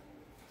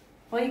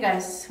 Well, you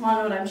guys want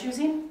to know what I'm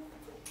choosing?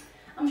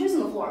 I'm choosing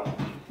the floral.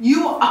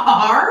 You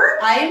are?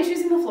 I am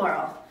choosing the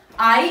floral.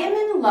 I am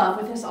in love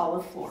with this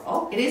olive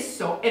floral. It is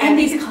so. And And I think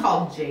these it's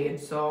called Jade,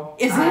 so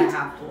Is I it?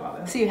 have to love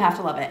it. So you have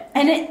to love it.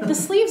 And the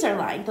sleeves are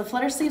lined. The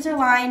flutter sleeves are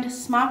lined,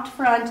 smocked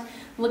front.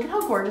 Look at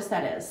how gorgeous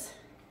that is.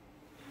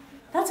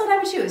 That's what I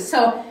would choose.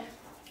 So,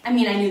 I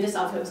mean, I knew this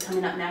outfit was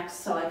coming up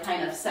next, so I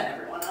kind of set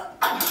everyone up.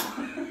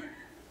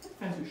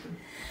 As you should.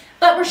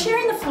 But we're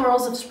sharing the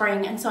florals of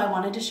spring, and so I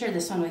wanted to share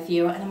this one with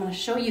you, and I'm going to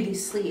show you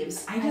these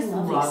sleeves. I just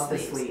love the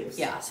sleeves.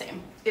 Yeah,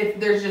 same. If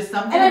there's just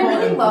something And I about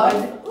really a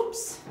love,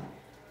 oops.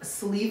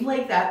 sleeve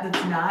like that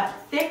that's not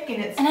thick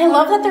and it's. And I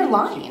love that they're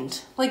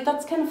lined. Like,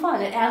 that's kind of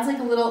fun. It adds like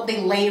a little,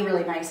 they lay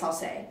really nice, I'll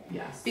say.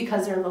 Yes.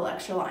 Because they're a little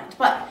extra lined.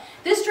 But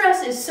this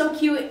dress is so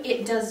cute.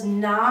 It does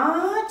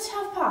not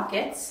have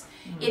pockets.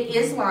 It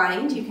is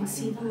lined. You can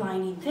see the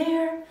lining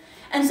there.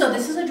 And so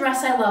this is a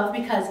dress I love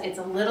because it's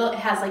a little, it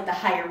has like the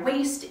higher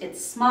waist.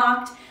 It's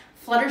smocked,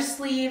 flutter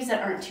sleeves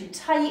that aren't too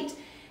tight.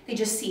 They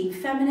just seem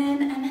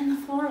feminine. And then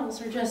the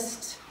florals are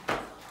just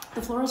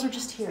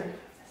here.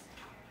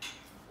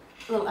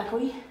 A little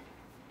echoey.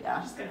 Yeah.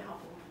 Just gonna help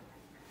him.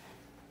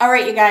 All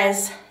right, you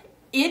guys.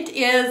 It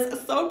is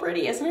so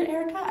pretty, isn't it,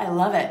 Erica? I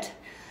love it.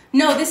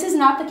 No, this is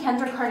not the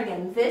Kendra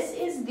cardigan. This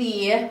is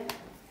the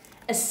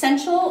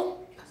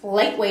essential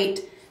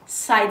lightweight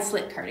side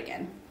slit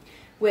cardigan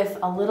with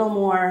a little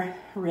more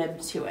rib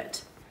to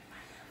it.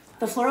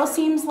 The floral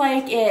seems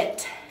like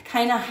it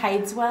kind of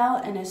hides well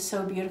and is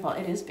so beautiful.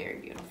 It is very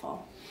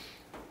beautiful.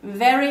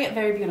 Very,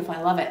 very beautiful.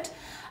 I love it.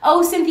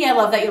 Oh, Cynthia, I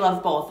love that you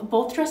love both.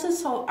 Both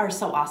dresses are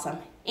so awesome.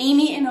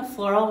 Amy in a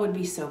floral would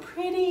be so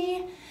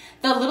pretty.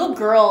 The little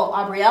girl,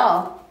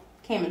 Aubrielle,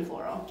 came in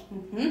floral.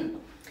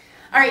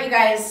 All right, you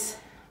guys.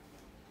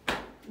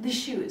 The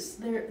shoes,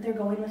 they're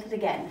going with it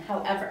again.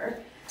 However,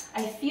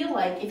 I feel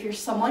like if you're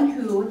someone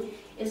who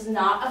is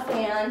not a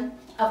fan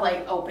of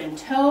like open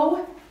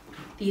toe,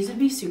 these would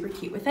be super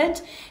cute with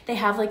it. They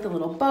have like the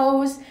little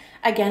bows.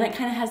 Again, it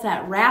kind of has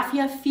that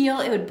raffia feel.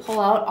 It would pull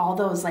out all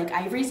those like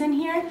ivories in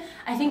here.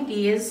 I think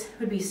these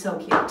would be so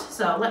cute.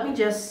 So let me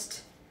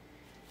just,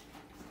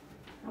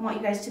 I want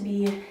you guys to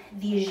be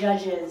the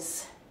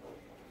judges.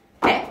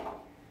 Okay,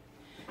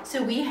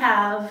 so we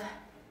have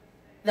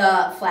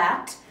the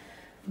flat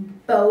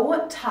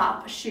bow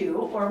top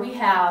shoe, or we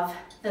have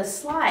the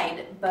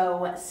slide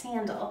bow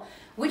sandal.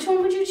 Which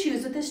one would you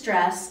choose with this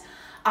dress?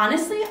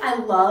 Honestly, I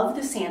love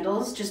the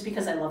sandals just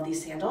because I love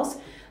these sandals,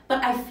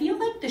 but I feel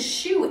like the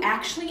shoe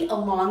actually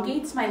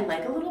elongates my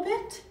leg a little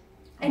bit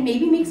and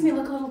maybe makes me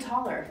look a little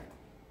taller.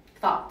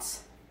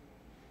 Thoughts?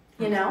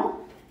 you know?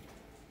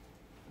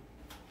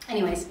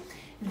 Anyways,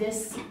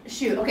 this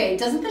shoe. Okay,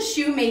 doesn't the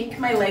shoe make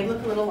my leg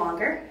look a little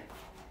longer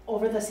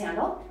over the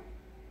sandal?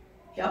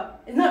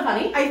 Yep. Isn't that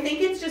funny? I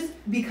think it's just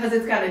because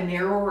it's got a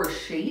narrower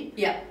shape.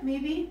 Yeah.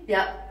 Maybe.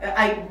 Yeah.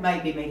 I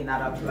might be making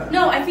that up. But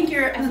No, I think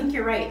you're right. I think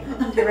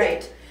you're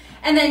right.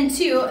 And then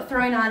two,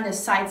 throwing on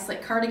this side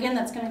slit cardigan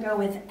that's gonna go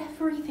with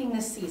everything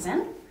this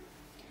season.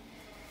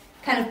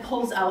 Kind of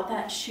pulls out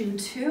that shoe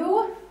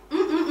too.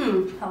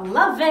 I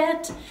love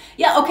it.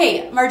 Yeah,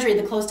 okay, Marjorie,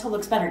 the closed toe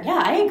looks better.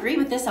 Yeah, I agree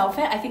with this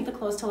outfit. I think the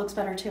closed toe looks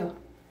better too.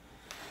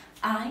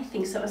 I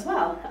think so as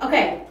well.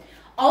 Okay,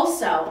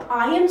 also,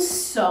 I am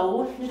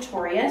so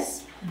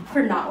notorious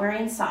for not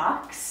wearing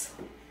socks.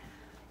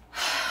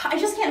 I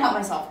just can't help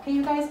myself, okay,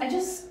 you guys? I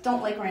just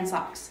don't like wearing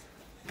socks.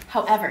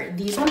 However,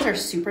 these ones are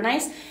super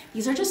nice.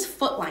 These are just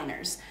foot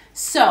liners.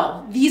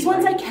 So these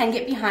ones I can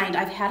get behind.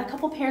 I've had a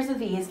couple pairs of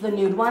these, the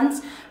nude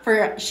ones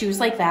for shoes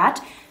like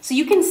that. So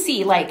you can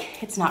see,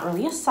 like, it's not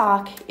really a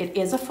sock. It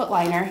is a foot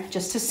liner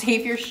just to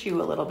save your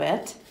shoe a little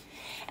bit.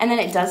 And then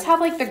it does have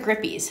like the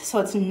grippies, so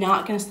it's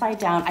not gonna slide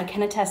down. I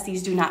can attest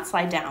these do not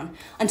slide down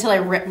until I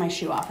rip my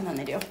shoe off, and then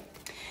they do.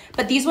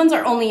 But these ones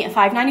are only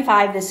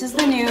 $5.95. This is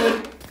the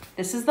nude.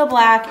 This is the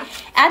black.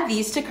 Add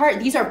these to cart.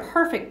 These are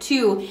perfect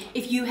too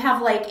if you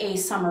have like a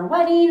summer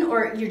wedding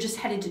or you're just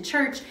headed to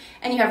church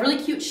and you have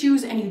really cute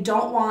shoes and you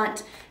don't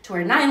want to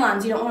wear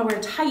nylons, you don't want to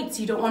wear tights,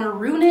 you don't want to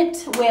ruin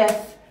it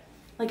with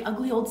like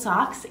ugly old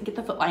socks. Get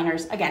the foot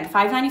liners. Again,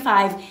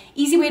 $5.95.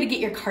 Easy way to get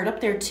your cart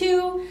up there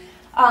too.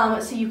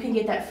 So you can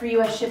get that free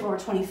US ship over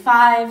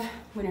 $25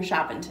 when you're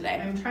shopping today.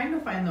 I'm trying to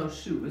find those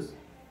shoes.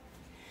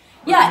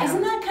 Yeah,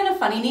 isn't that kind of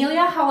funny,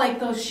 Nelia, how like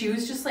those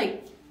shoes just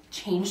like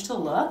change the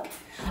look?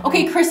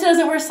 Okay, Krista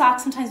doesn't wear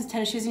socks sometimes with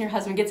tennis shoes and your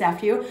husband gets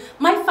after you.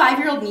 My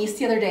 5-year-old niece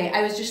the other day,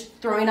 I was just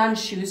throwing on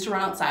shoes to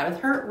run outside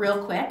with her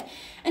real quick.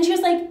 And she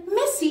was like,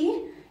 Missy,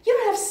 you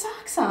don't have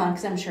socks on.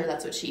 Because I'm sure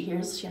that's what she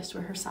hears. She has to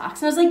wear her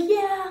socks. And I was like,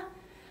 yeah,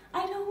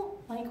 I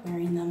don't like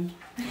wearing them.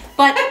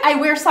 But I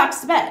wear socks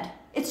to bed.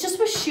 It's just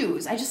with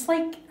shoes. I just like,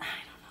 I don't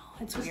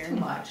know. It's weird. Too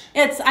much.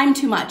 I'm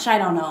too much. I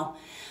don't know.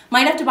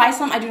 Might have to buy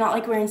some. I do not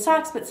like wearing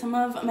socks, but some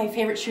of my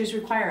favorite shoes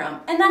require them.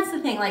 And that's the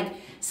thing. Like,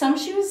 some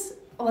shoes,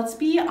 let's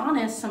be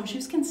honest, some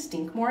shoes can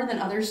stink more than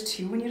others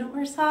too when you don't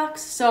wear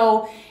socks.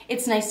 So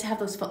it's nice to have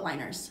those foot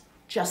liners.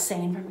 Just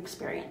saying from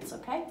experience,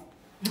 okay?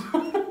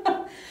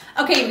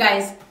 Okay, you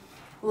guys,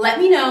 let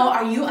me know,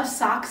 are you a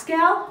socks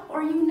gal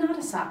or are you not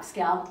a socks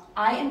gal?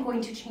 I am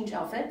going to change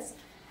outfits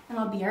and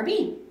I'll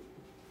BRB.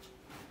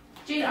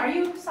 Jade, are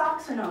you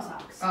socks or no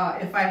socks?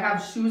 If I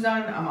have shoes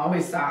on, I'm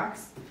always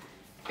socks.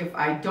 If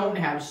I don't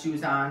have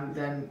shoes on,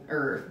 then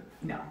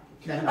no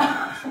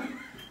socks.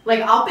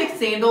 Like, I'll pick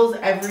sandals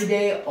every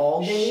day,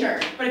 all day.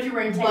 Sure, but if you're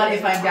wearing tennis, but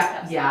if I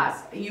got,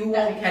 yes, you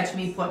won't catch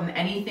me putting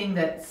anything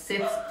that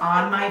sits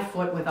on my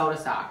foot without a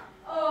sock.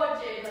 Oh,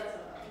 Jade, that's so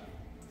funny.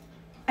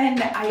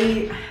 And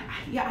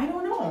I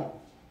don't know.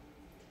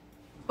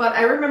 But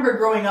I remember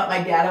growing up,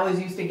 my dad always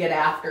used to get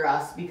after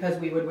us because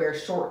we would wear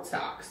short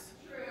socks.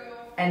 True.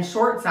 And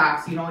short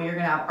socks, you're going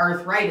to have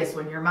arthritis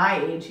when you're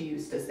my age, he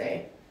used to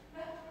say.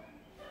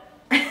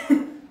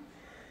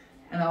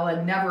 And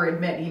I'll never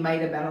admit he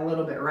might have been a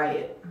little bit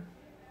right.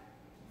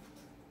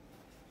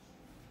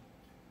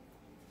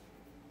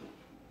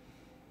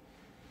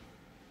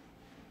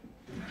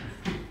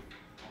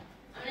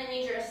 I'm gonna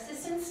need your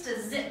assistance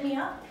to zip me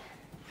up.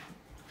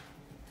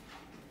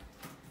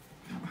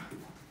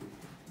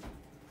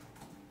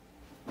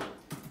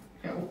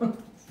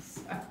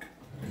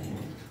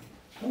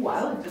 Oh,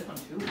 I like this one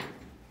too.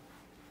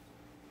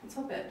 Let's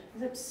hope it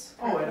zips.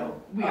 Oh,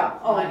 it'll. We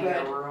got plenty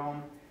of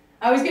room.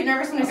 I always get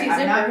nervous when I see I'm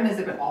zipper. not going to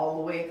zip it all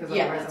the way because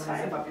Yeah, otherwise that's I'm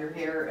going to fine. zip up your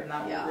hair and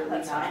that Yeah, will really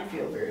that's not fine.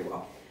 feel very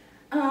well.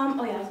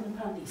 Oh yeah, I was gonna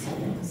put on these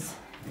things.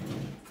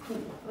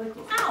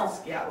 Ow!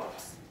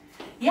 Scallops.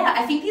 Yeah,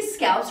 I think these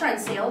scallops are on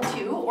sale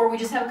too, or we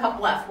just have a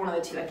couple left, one of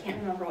the two. I can't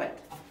remember what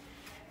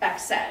Beck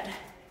said.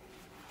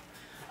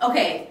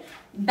 Okay,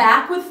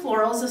 back with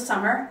florals of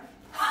summer.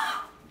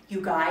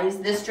 You guys,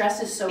 this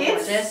dress is so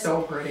gorgeous. It's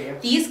so pretty.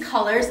 These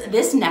colors,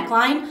 this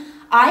neckline,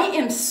 I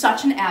am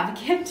such an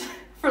advocate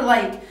for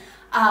like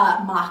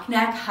mock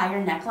neck,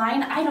 higher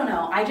neckline. I don't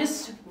know, I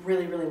just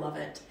really, really love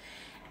it.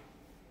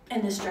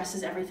 And this dress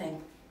is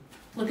everything.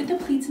 Look at the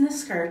pleats in the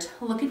skirt.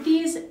 Look at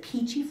these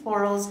peachy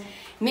florals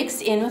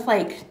mixed in with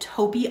like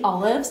taupey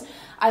olives.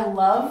 I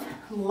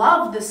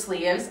love the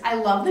sleeves. I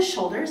love the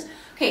shoulders.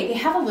 Okay, they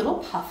have a little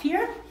puff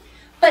here,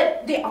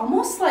 but they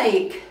almost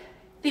like,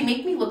 they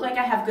make me look like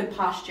I have good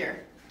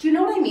posture. Do you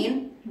know what I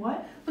mean?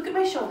 What? Look at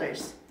my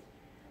shoulders.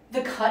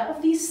 The cut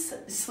of these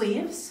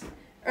sleeves,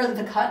 or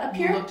the cut up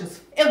here, You look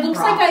just it looks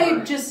proper.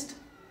 like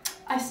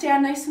I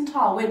stand nice and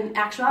tall, when in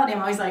actuality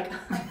I'm always like,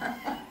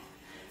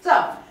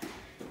 so,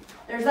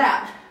 there's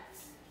that.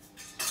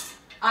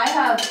 I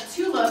have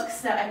two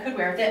looks that I could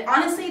wear with it.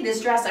 Honestly,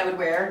 this dress I would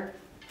wear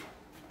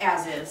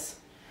as is.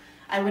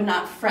 I would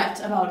not fret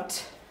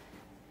about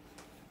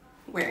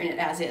wearing it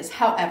as is.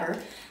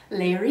 However,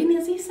 layering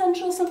is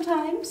essential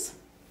sometimes.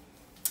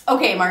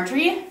 Okay,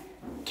 Marjorie,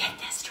 get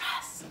this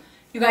dress.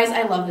 You guys,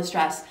 I love this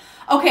dress.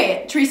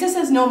 Okay, Teresa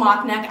says no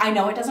mock neck. I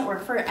know it doesn't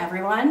work for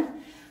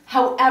everyone.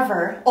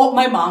 However, oh,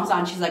 my mom's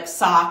on. She's like,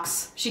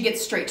 socks. She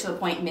gets straight to the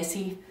point.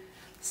 Missy,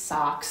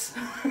 socks.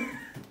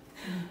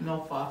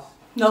 No fuss.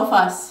 No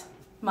fuss.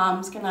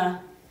 Mom's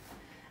gonna...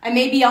 I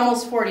may be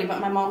almost 40, but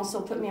my mom will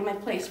still put me in my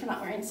place for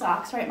not wearing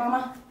socks. Right,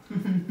 Mama?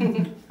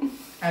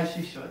 As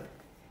she should.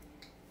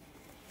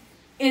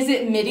 Is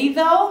it midi,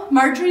 though?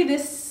 Marjorie,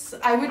 this,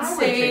 I would I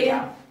say...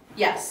 yeah.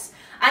 Yes.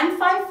 I'm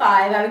 5'5".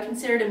 I would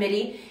consider it a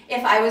midi.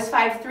 If I was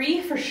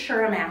 5'3", for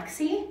sure a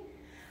maxi.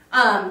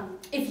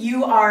 If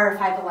you are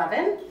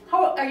 5'11",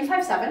 how are you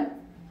 5'7"?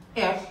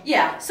 Yeah.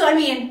 Yeah. So I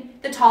mean,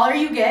 the taller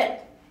you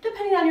get,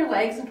 depending on your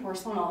legs and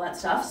torso and all that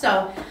stuff.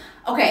 So,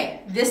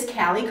 okay, this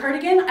Cali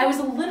cardigan, I was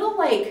a little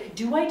like,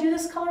 do I do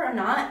this color or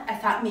not? I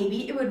thought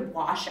maybe it would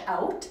wash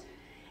out,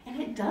 and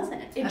it doesn't.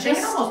 I think it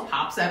almost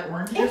pops that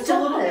orange it just does.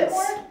 a little bit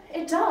more.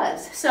 It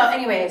does. So,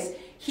 anyways,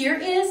 here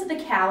is the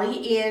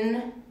Cali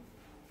in.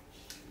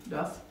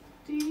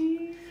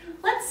 Dusty.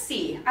 Let's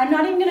see. I'm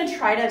not even gonna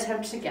try to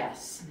attempt to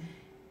guess.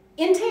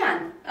 In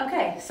tan.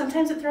 Okay.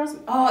 Sometimes it throws.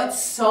 Oh,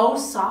 it's so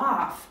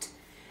soft.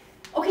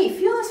 Okay,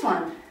 feel this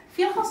one.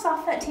 Feel how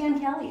soft that tan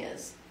Cali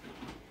is.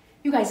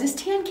 You guys, this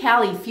tan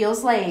Cali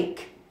feels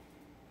like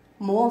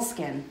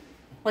moleskin.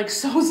 Like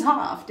so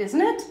soft,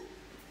 isn't it?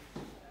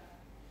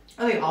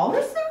 Are they all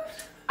this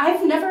soft?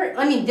 I've never.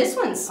 I mean, this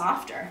one's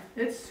softer.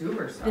 It's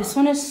super soft. This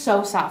one is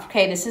so soft.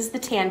 Okay, this is the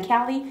tan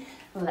Cali.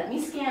 Let me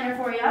scan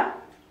her for you.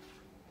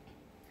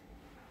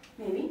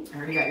 Maybe. I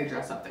already got your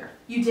dress up there.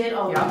 You did?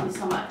 Oh, Yeah. thank you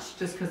so much.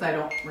 Just because I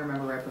don't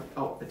remember where I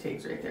put the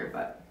tags right there,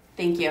 but.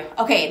 Thank you.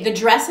 Okay, the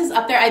dress is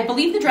up there. I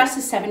believe the dress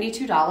is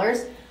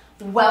 $72.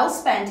 Well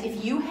spent.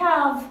 If you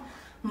have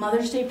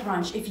Mother's Day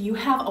brunch, if you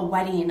have a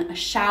wedding, a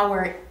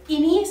shower,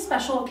 any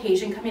special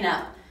occasion coming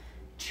up,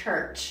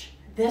 church,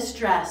 this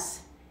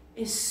dress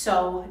is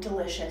so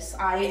delicious.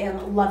 I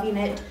am loving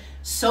it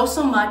so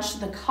much.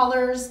 The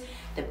colors,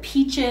 the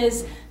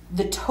peaches,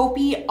 the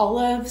taupey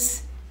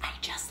olives. I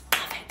just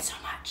love it so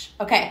much.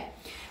 Okay,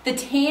 the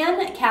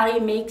tan Cali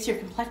makes your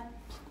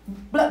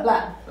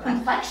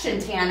complexion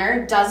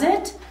tanner, does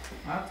it?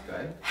 That's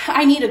good.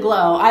 I need a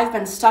glow. I've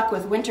been stuck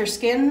with winter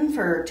skin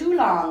for too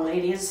long,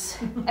 ladies.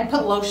 I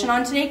put lotion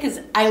on today because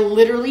I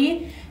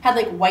literally had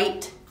like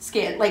white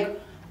skin, like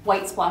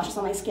white splotches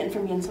on my skin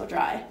from being so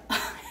dry.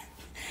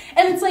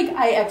 And it's like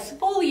I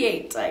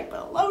exfoliate, I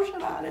put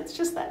lotion on. It's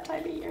just that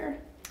time of year.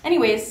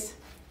 Anyways,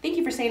 thank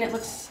you for saying it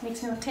makes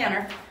me look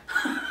tanner.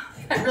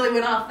 I really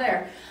went off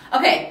there.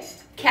 Okay,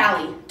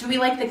 Cali. Do we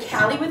like the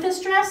Cali with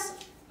this dress?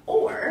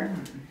 Or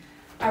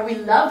are we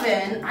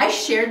loving... I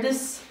shared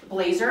this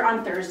blazer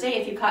on Thursday.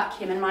 If you caught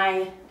Kim in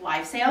my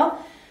live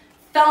sale,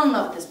 fell in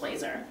love with this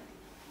blazer.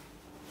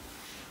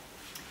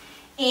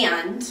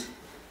 And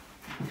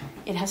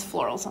it has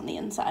florals on the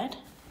inside.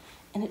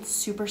 And it's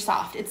super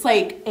soft. It's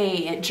like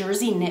a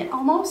jersey knit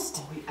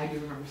almost. Oh, I do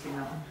remember seeing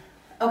that one.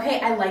 Okay,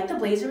 I like the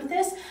blazer with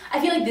this. I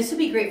feel like this would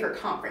be great for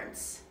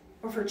conference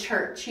or for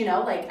church, you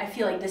know? Like, I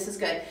feel like this is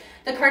good.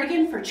 The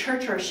cardigan for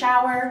church or a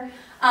shower.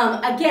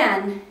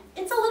 Again,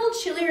 it's a little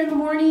chillier in the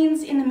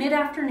mornings, in the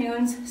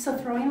mid-afternoons, so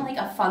throwing like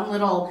a fun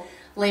little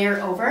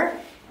layer over.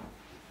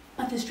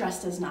 But this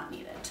dress does not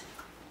need it.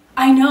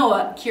 I know,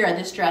 Kira,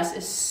 this dress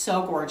is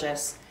so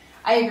gorgeous.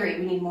 I agree,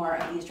 we need more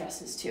of these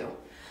dresses too.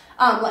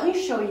 Let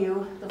me show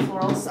you the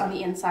florals on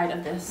the inside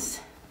of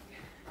this.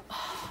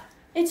 Oh,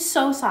 it's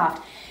so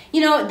soft.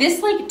 You know,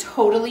 this like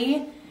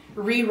totally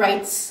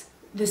rewrites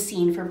the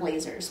scene for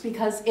blazers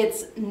because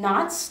it's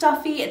not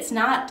stuffy, it's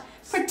not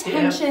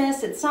pretentious,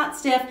 stiff. It's not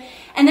stiff.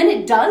 And then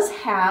it does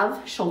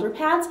have shoulder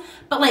pads,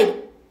 but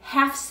like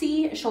half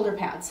C shoulder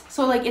pads.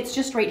 So like it's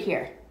just right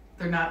here.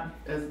 They're not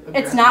as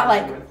It's not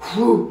like,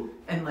 whoo,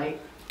 and like,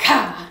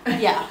 ka.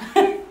 Yeah.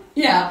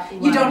 Yeah.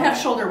 You don't have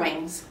shoulder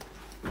wings.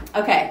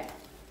 Okay.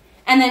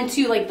 And then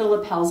too, like the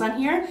lapels on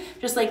here,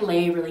 just like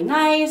lay really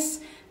nice.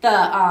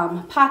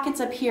 The pockets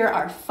up here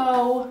are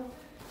faux.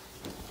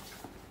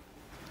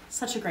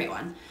 Such a great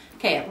one.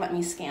 Okay, let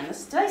me scan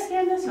this. Did I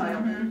scan this? No, I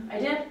don't. I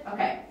did?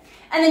 Okay.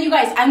 And then you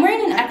guys, I'm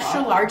wearing an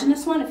extra large in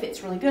this one. It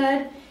fits really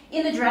good.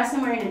 In the dress,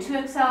 I'm wearing a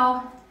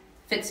 2XL.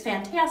 Fits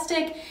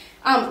fantastic.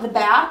 The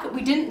back,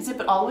 we didn't zip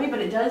it all the way, but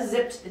it does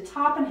zip to the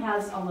top and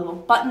has a little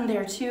button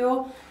there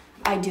too.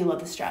 I do love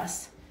this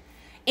dress.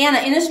 And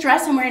in this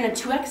dress, I'm wearing a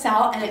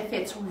 2XL, and it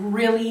fits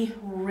really,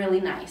 really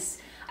nice.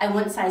 I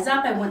wouldn't size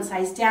up. I wouldn't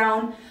size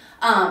down.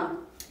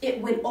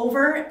 It went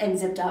over and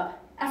zipped up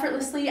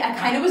effortlessly. I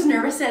kind of was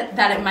nervous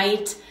that it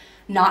might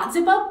not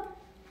zip up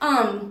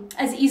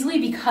as easily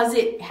because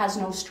it has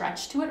no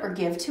stretch to it or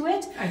give to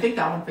it. I think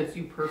that one fits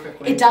you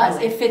perfectly. It does.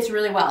 It fits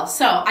really well.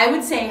 So I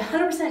would say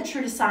 100%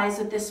 true to size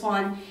with this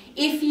one.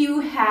 If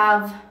you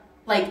have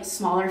like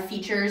smaller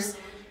features,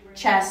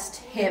 chest,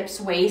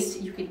 hips,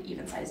 waist, you could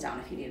even size down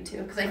if you needed to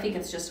because I think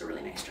it's just a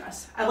really nice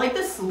dress. I like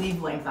the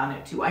sleeve length on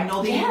it too. I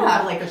know that you Yeah.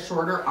 have like a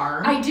shorter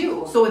arm. I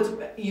do. So it's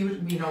you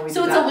know.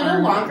 So it's a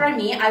little longer on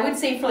me. I would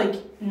say for like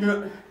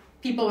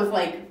people with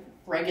like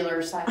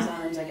regular size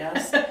arms, I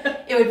guess,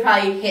 it would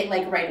probably hit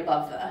like right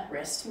above the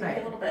wrist, maybe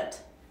Right. a little bit.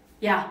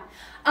 Yeah.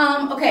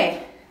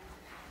 Okay.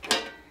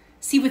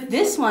 See, with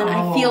this one,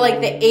 I feel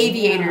like the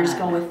aviators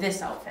go with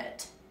this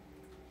outfit.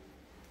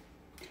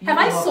 Have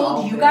I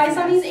sold you guys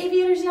on these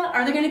aviators yet?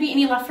 Are there going to be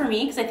any left for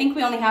me? Because I think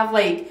we only have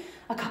like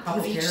a couple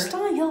of each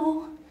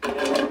style.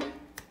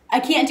 I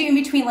can't do in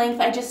between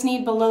length. I just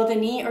need below the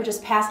knee or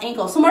just past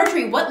ankle. So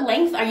Marjorie, what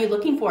length are you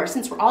looking for?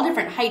 Since we're all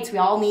different heights, we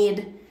all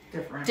need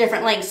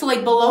different lengths. So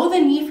like below the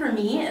knee for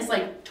me is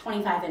like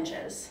 25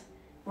 inches,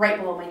 right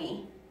below my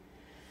knee.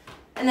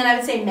 And then I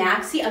would say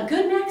maxi, a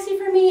good maxi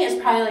for me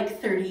is probably like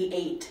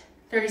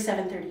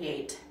 37,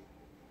 38.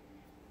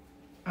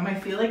 I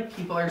feel like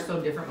people are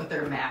so different with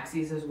their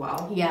maxis as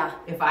well. Yeah.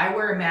 If I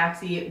wear a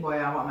maxi, boy,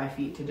 I want my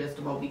feet to just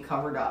about be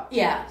covered up.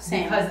 Yeah,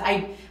 same. Because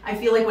I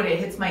feel like when it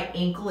hits my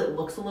ankle, it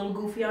looks a little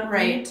goofy on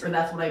me. Or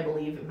that's what I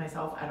believe in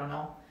myself. I don't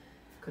know.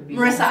 Could be.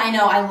 Marissa, I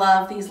know. I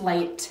love these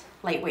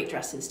lightweight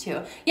dresses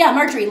too. Yeah,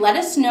 Marjorie, let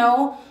us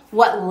know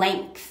what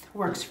length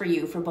works for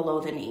you for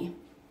below the knee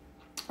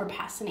or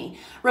past the knee.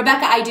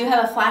 Rebecca, I do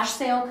have a flash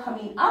sale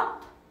coming up.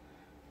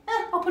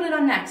 I'll put it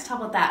on next. How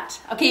about that?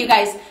 Okay, you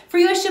guys, for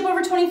US ship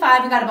over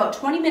 25, we got about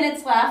 20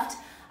 minutes left.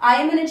 I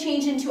am going to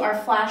change into our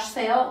flash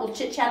sale. We'll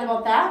chit chat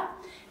about that.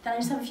 Then I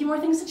just have a few more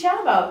things to chat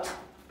about.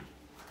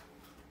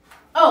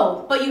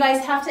 Oh, but you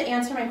guys have to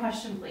answer my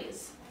question,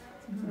 please.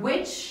 Mm-hmm.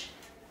 Which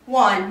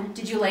one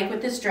did you like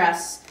with this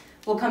dress?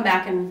 We'll come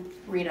back and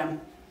read them.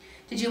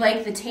 Did you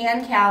like the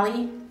tan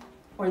Callie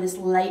or this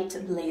light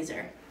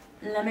blazer?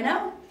 Let me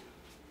know.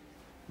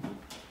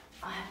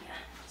 I'll have you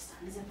just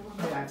unzip a little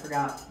bit. Oh, yeah, I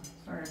forgot.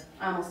 Sorry.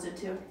 I almost did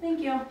too.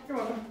 Thank you. You're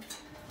welcome.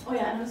 Oh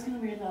yeah, and I was gonna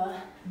wear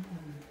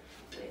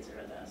the blazer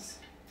with this.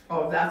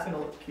 Oh, that's gonna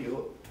look cute.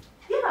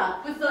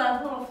 Yeah, with the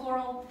little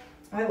floral.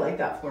 I like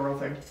that floral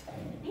thing.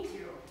 Me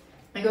too.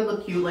 I think it would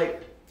look cute,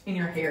 like, in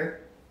your hair.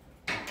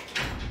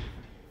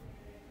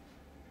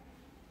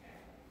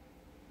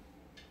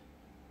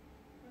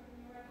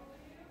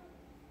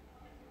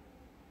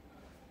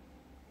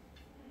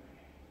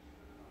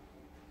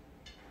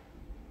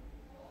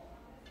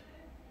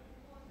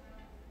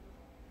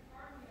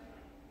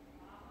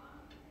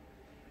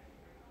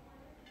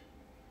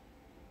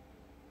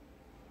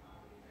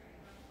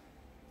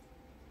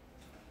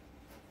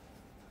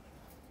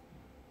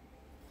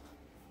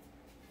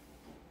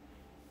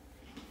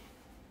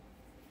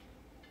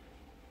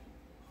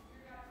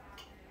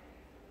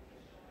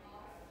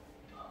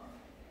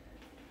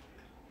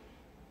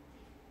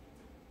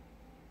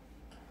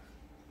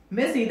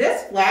 Missy,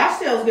 this flash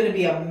sale is going to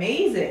be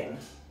amazing.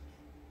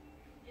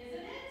 Isn't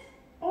it?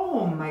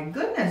 Oh my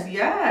goodness,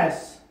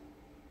 yes.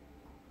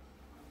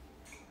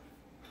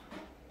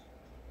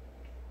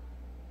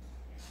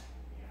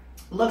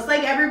 Looks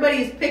like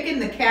everybody's picking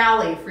the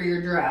Callie for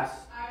your dress.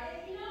 I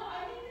think the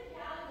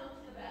Callie looks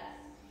the best.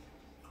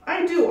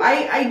 I do.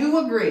 I do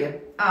agree.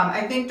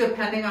 I think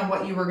depending on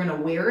what you were going to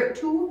wear it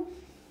to,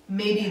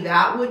 maybe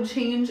that would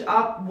change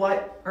up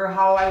what or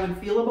how I would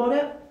feel about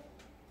it.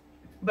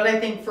 But I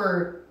think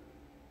for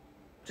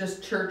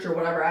just church or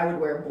whatever, I would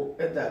wear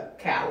the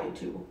Callie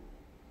too.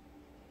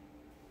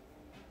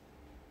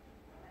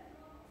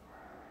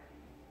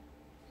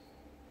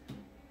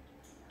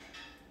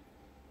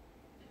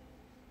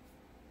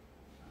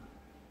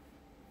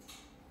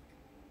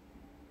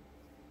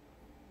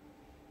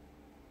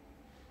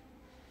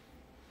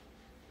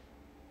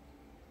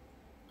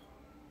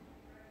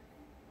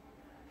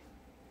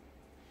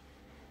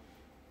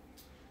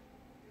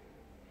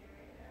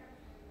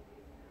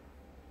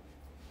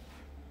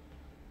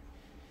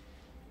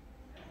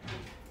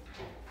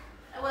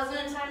 I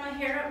wasn't in time to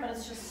hear it, but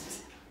it's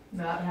just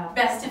Not happy.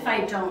 best if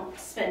I don't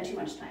spend too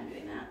much time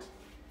doing that.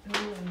 I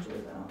really enjoy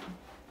that.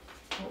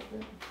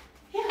 outfit.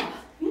 Yeah,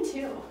 me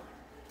too.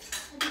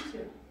 I do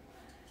too.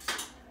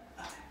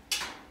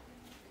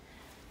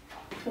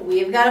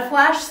 We've got a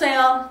flash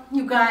sale,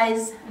 you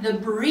guys. The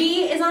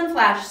Brie is on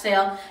flash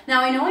sale.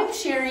 Now I know I'm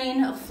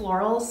sharing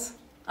florals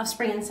of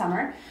spring and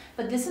summer,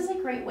 but this is a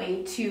great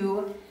way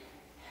to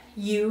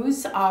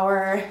use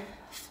our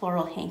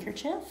floral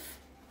handkerchief.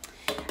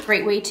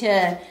 Great way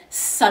to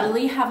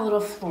subtly have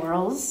little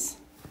florals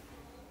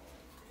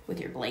with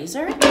your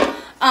blazer.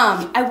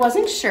 I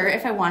wasn't sure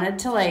if I wanted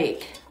to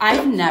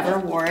I've never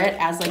wore it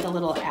as a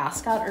little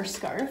ascot or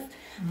scarf,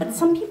 but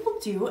some people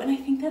do, and I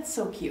think that's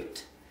so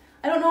cute.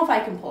 I don't know if I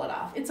can pull it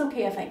off. It's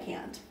okay if I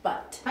can't,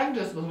 but. I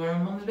just was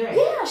wearing one today.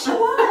 Yeah, she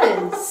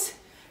was.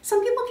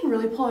 Some people can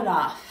really pull it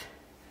off.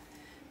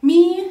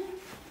 Me,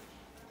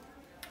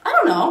 I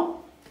don't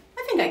know.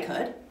 I think I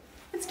could.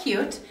 It's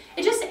cute.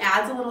 It just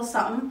adds a little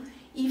something.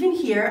 Even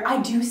here,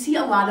 I do see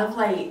a lot of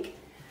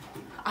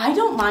I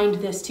don't mind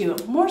this too.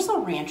 More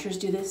so ranchers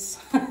do this.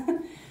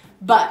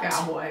 But.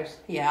 Cowboys.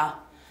 Yeah.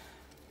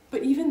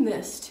 But even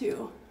this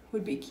too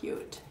would be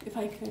cute if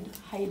I could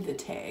hide the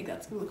tag.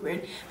 That's gonna look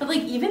weird. But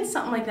even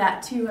something like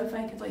that too, if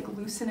I could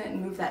loosen it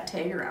and move that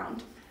tag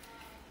around.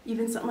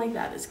 Even something like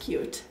that is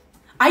cute.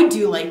 I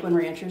do like when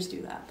ranchers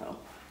do that though.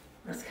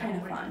 That's kind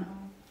of fun.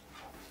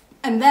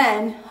 And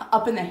then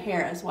up in the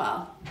hair as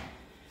well.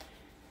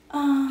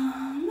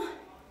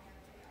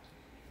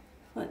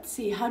 let's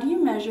see, how do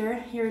you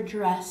measure your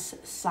dress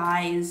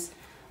size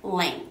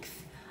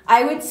length?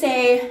 I would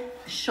say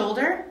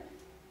shoulder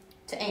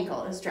to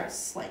ankle is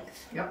dress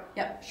length.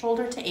 Yep,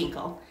 shoulder to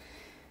ankle,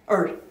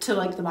 or to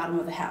like the bottom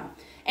of the hem.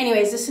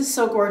 Anyways, this is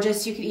so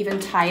gorgeous. You could even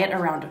tie it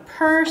around a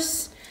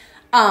purse.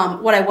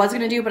 What I was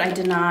gonna do, but I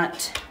did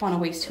not want to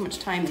waste too much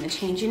time in the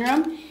changing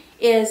room,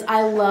 is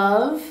I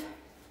love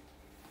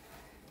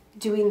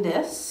doing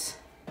this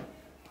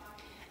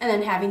and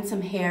then having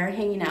some hair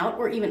hanging out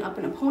or even up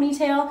in a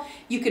ponytail.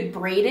 You could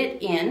braid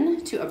it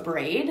in to a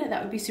braid.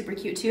 That would be super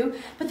cute too.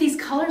 But these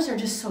colors are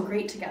just so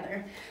great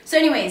together. So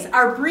anyways,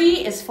 our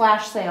brie is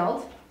flash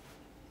saled.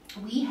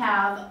 We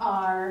have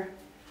our,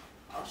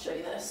 I'll show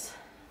you this.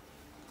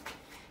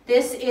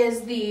 This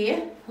is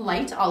the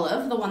light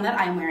olive, the one that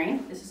I'm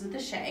wearing. This is the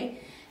Shea.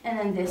 And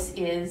then this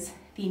is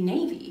the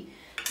navy.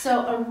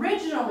 So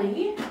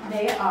originally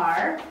they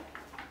are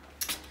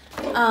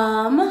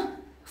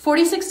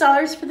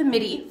 $46 for the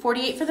midi,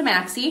 $48 for the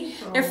maxi.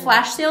 They're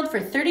flash saled for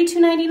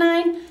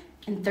 $32.99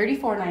 and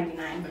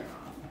 $34.99.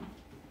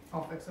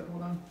 I'll fix it,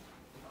 hold on.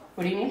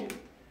 What do you need?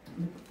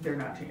 They're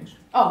not changed.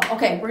 Oh,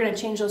 okay, we're gonna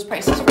change those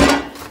prices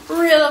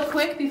real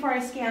quick before I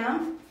scan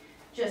them,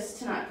 just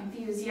to not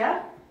confuse you.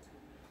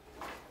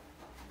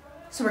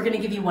 So we're gonna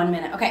give you 1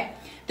 minute. Okay,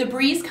 the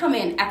Brees come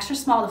in extra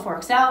small to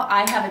 4XL.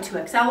 I have a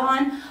 2XL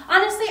on.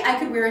 Honestly, I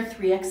could wear a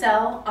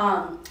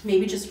 3XL,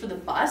 maybe just for the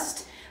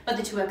bust, but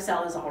the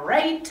 2XL is all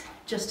right,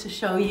 just to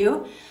show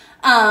you.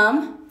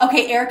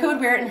 Okay, Erica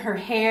would wear it in her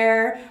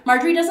hair.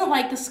 Marjorie doesn't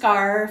like the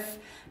scarf.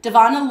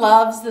 Devonna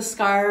loves the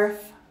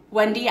scarf.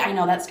 Wendy, I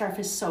know that scarf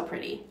is so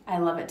pretty. I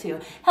love it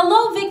too.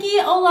 Hello, Vicky.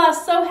 Hola,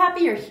 so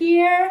happy you're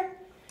here.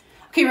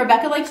 Okay,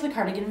 Rebecca liked the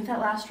cardigan with that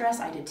last dress.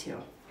 I did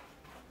too.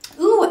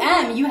 Ooh,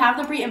 Em, you have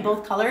the brie in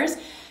both colors.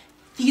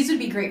 These would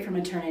be great for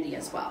maternity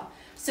as well.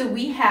 So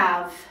we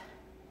have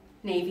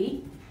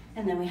navy,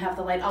 and then we have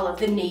the light olive.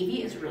 The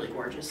navy is really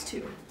gorgeous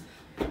too.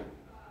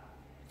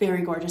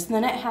 Very gorgeous. And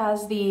then it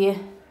has the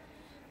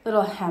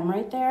little hem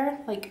right there.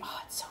 Like,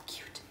 oh, it's so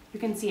cute. You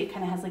can see it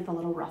kind of has like the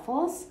little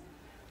ruffles.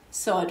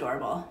 So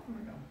adorable. Oh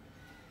my God.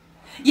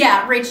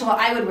 Yeah, Rachel,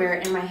 I would wear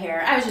it in my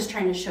hair. I was just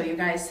trying to show you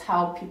guys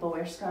how people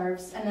wear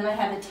scarves. And then I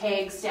had the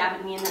tag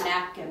stabbing me in the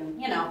neck,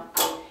 and you know,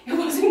 it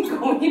wasn't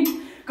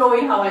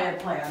going how I had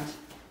planned.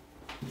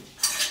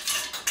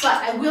 But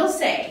I will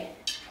say,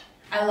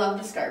 I love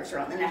the scarves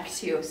around the neck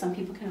too. Some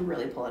people can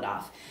really pull it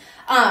off.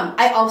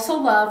 I also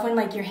love when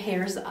like your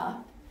hair's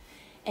up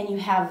and you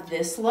have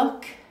this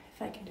look,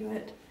 if I can do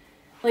it,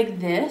 like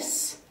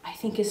this. I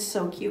think is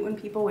so cute when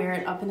people wear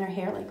it up in their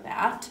hair like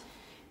that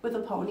with a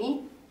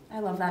pony. I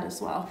love that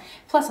as well.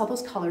 Plus all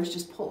those colors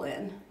just pull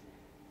in.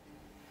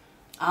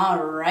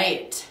 All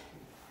right.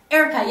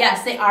 Erica,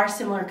 yes, they are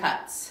similar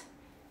cuts.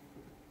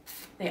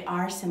 They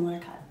are similar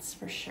cuts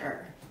for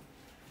sure.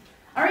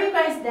 All right, you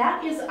guys,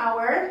 that is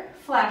our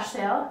flash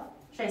sale.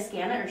 Should I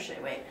scan it or should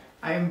I wait?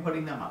 I am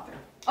putting them up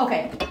there.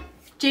 Okay,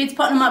 Jade's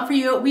putting them up for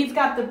you. We've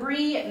got the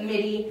brie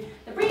midi,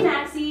 the brie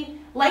maxi,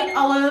 light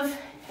olive,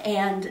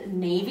 and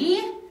navy.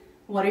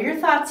 What are your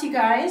thoughts, you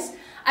guys?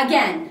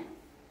 Again,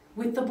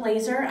 with the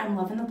blazer, I'm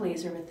loving the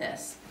blazer with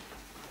this.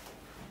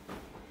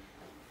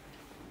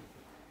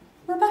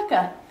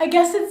 Rebecca, I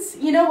guess it's,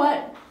 you know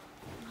what?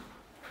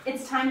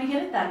 It's time to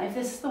get it then. If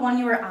this is the one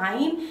you were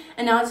eyeing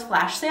and now it's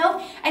flash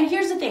sale. And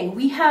here's the thing,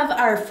 we have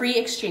our free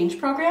exchange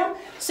program.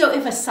 So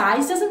if a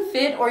size doesn't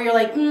fit or you're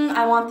like,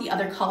 I want the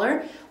other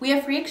color, we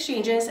have free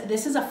exchanges.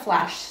 This is a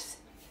flash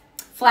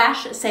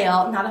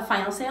sale, not a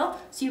final sale.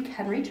 So you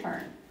can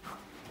return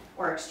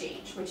or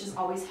exchange, which is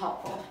always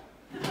helpful.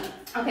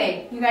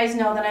 Okay, you guys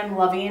know that I'm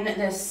loving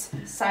this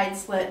side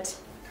slit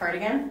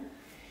cardigan.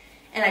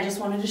 And I just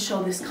wanted to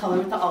show this color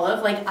with the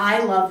olive. Like,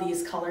 I love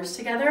these colors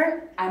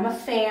together. I'm a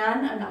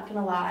fan, I'm not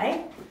gonna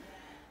lie.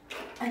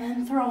 And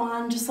then throw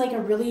on just like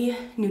a really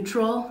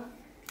neutral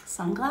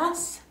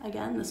sunglass.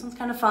 Again, this one's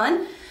kind of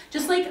fun.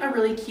 Just like a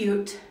really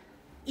cute,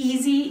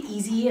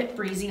 easy,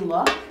 breezy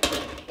look.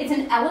 It's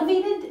an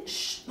elevated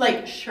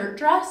shirt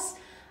dress,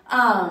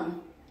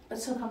 but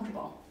so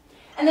comfortable.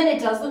 And then it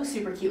does look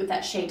super cute with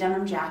that Shea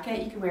denim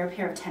jacket. You could wear a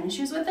pair of tennis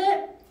shoes with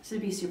it. This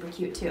would be super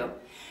cute too.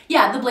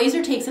 Yeah, the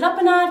blazer takes it up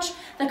a notch.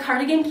 The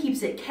cardigan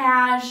keeps it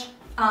cash,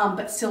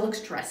 but still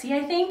looks dressy,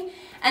 I think.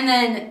 And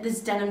then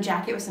this denim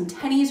jacket with some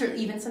tennies or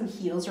even some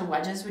heels or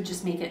wedges would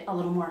just make it a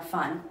little more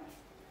fun.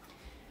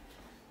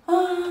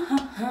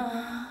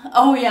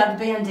 Oh yeah, the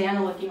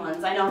bandana looking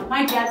ones. I know,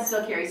 my dad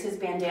still carries his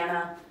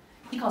bandana.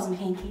 He calls them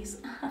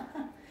hankies.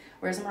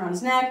 Wears them around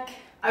his neck.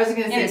 I was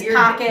going to say, in his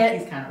pocket.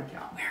 He's kind of a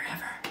cowboy.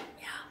 Wherever,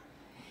 yeah.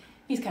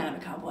 He's kind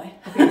of a cowboy.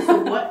 Okay,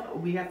 so what?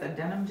 We got the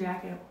denim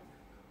jacket.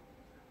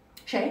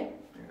 Shea?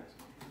 There it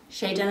is.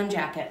 Shea denim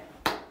jacket.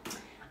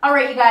 All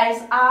right, you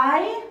guys,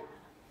 I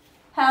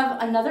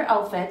have another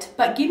outfit,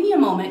 but give me a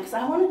moment because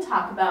I want to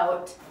talk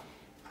about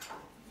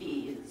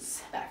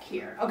these back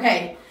here.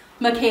 Okay,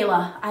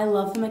 Michaela. I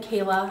love the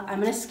Michaela.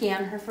 I'm going to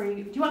scan her for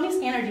you. Do you want me to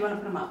scan or do you want to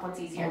put them up? What's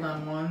easier? Hold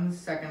on 1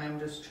 second. I'm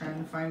just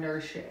trying to find our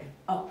Shea.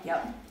 Oh,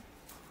 yep.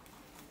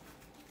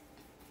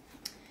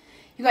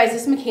 You guys,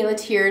 this Michaela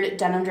tiered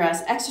denim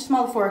dress, extra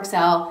small to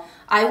 4XL.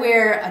 I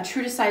wear a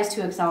true to size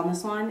 2XL in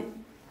this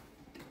one.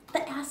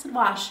 The acid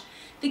wash,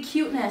 the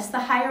cuteness, the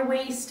higher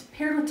waist,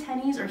 paired with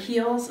tennies or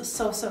heels,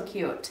 so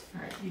cute.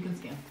 All right, you can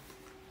scan.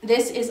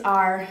 This is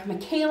our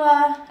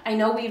Michaela. I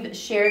know we've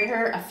shared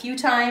her a few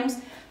times,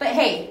 but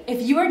hey,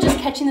 if you are just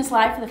catching this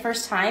live for the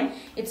first time,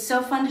 it's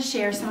so fun to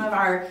share some of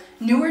our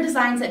newer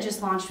designs that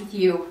just launched with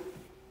you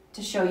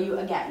to show you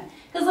again.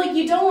 Because like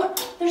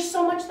there's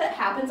so much that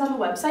happens on the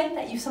website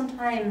that you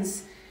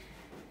sometimes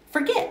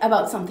forget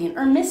about something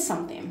or miss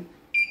something.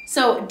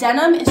 So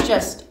denim is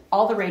just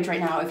all the rage right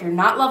now. If you're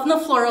not loving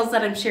the florals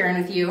that I'm sharing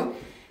with you,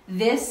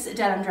 this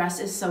denim dress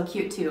is so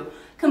cute too.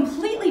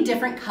 Completely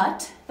different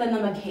cut than the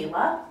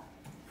Michaela.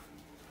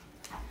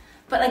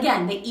 But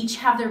again, they each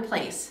have their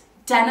place.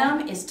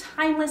 Denim is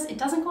timeless, it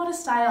doesn't go out of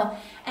style,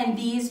 and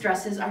these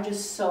dresses are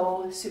just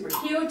so super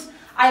cute.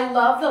 I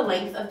love the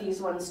length of these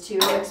ones too,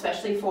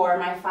 especially for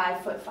my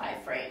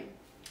 5'5" frame.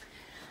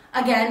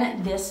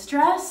 Again, this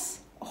dress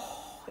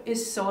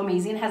is so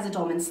amazing. It has the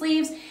dolman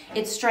sleeves,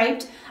 it's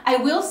striped. I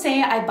will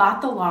say I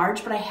bought the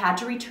large, but I had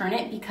to return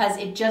it because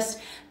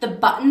the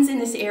buttons in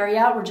this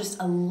area were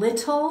just a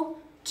little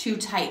too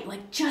tight,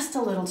 like just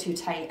a little too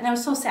tight. And I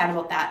was so sad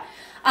about that.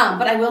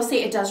 But I will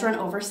say it does run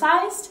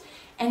oversized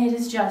and it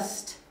is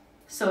just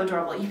so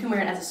adorable. You can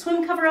wear it as a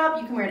swim cover up,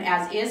 you can wear it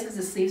as is because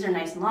the sleeves are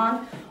nice and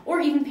long, or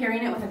even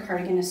pairing it with a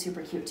cardigan is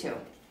super cute too.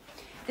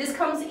 This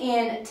comes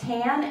in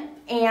tan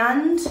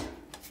and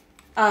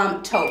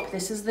taupe.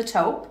 This is the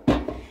taupe.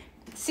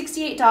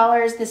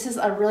 $68. This is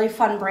a really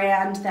fun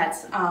brand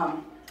that's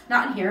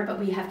not in here, but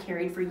we have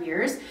carried for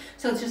years.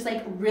 So it's just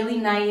like really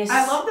nice.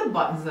 I love the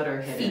buttons that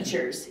are hidden.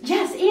 Features.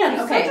 Yes, and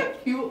It's okay. such a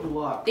cute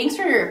look. Thanks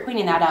for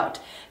pointing that out.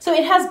 So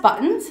it has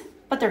buttons,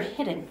 but they're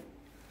hidden.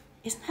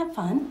 Isn't that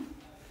fun?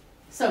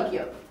 So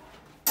cute.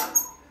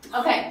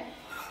 Okay,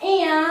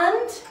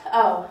 and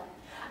so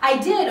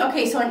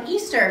on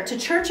Easter to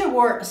church I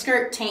wore a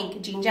skirt,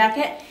 tank, jean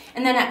jacket,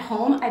 and then at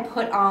home I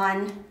put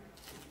on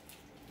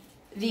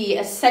the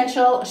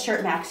essential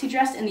shirt maxi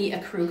dress in the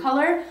ecru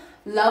color.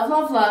 Love,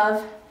 love,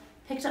 love.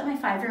 Picked up my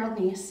 5-year-old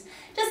niece,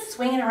 just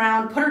swinging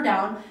around, put her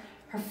down.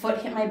 Her foot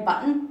hit my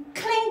button,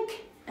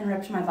 clink, and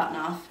ripped my button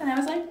off. And I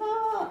was like,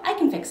 oh, I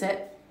can fix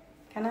it.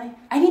 Can I?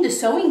 I need a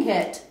sewing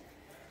kit.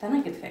 Then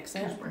I could fix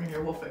it. Just bring it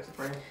here, we'll fix it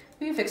for you.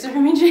 Will you fix it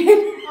for me, Jane?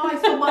 Oh,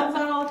 I sew buttons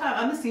on all the time.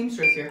 I'm the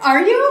seamstress here.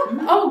 Are you?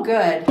 Mm-hmm. Oh,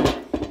 good.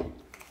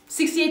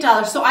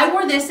 $68. So I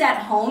wore this at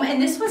home, and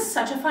this was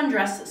such a fun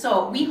dress.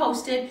 So we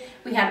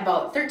had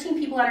about 13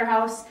 people at our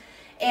house,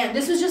 and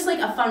this was just like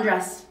a fun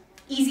dress.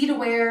 Easy to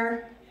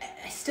wear.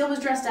 I still was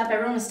dressed up.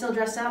 Everyone was still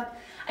dressed up.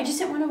 I just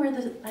didn't want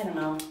to wear I don't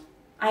know.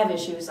 I have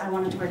issues. I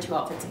wanted to wear 2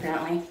 outfits,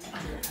 apparently.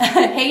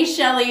 Hey,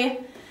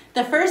 Shelly.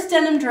 The first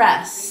denim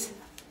dress.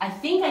 I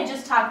think I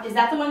just talked. Is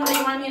that the one that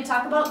you wanted me to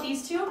talk about,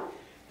 these two?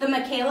 The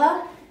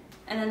Michaela,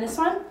 and then this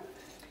one?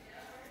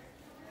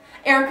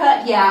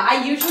 Erica, yeah,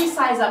 I usually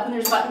size up when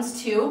there's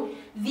buttons too.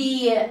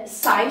 The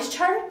size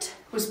chart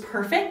was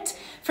perfect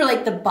for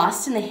like the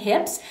bust and the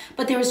hips,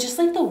 but there was just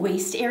like the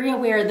waist area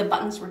where the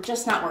buttons were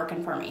just not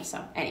working for me.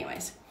 So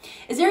anyways,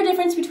 is there a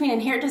difference between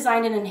inherit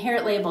designed and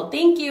inherit labeled?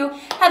 Thank you.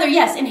 Heather,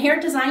 yes,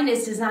 inherit designed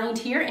is designed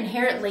here.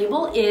 Inherit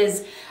label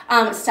is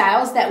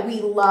styles that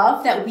we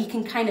love that we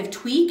can kind of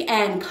tweak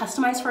and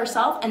customize for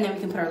ourselves, and then we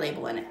can put our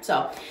label in it.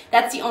 So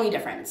that's the only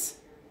difference.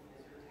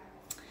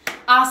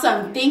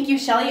 Awesome. Thank you,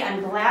 Shelly.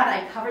 I'm glad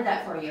I covered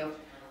that for you.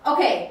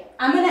 Okay,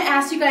 I'm going to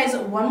ask you guys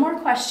one more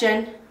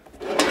question.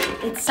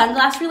 It's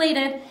sunglass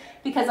related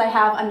because I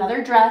have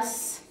another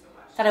dress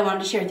that I wanted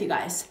to share with you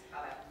guys.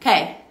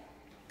 Okay.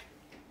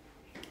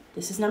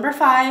 This is number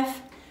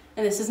 5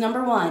 and this is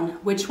number 1.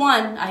 Which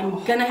one?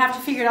 I'm going to have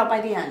to figure it out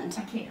by the end.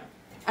 I can't.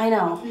 I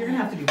know. You're going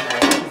to have to do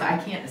both because I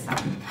can't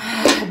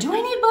decide. Do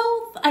I need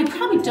both? I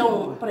probably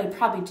don't, but I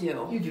probably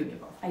do. You do need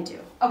both. I do.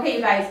 Okay,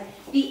 you guys.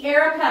 The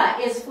Erica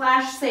is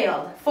flash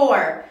saled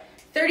for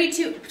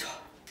 $32.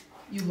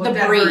 You looked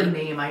at her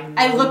name.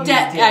 I looked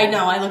at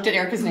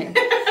Erica's name.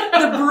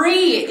 The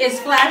Brie is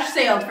flash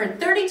saled for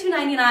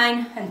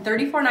 $32.99 and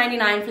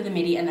 $34.99 for the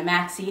midi and the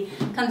maxi.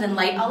 Comes in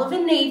light olive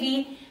and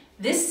navy.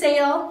 This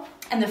sale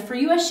and the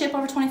free US ship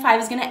over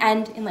 25 is going to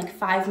end in like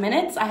 5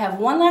 minutes. I have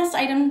one last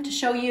item to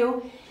show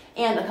you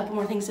and a couple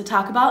more things to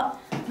talk about.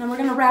 And then we're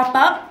going to wrap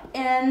up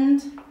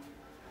and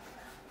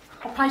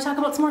I'll probably talk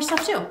about some more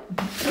stuff too.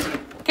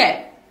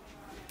 Okay.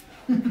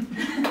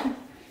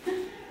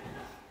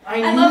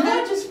 I love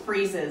how it just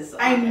freezes.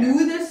 I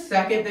knew the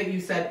second that you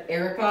said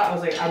Erica, I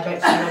was like, I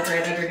bet she looked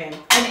right at her name.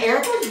 And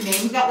Erica's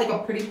name's got like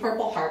a pretty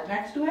purple heart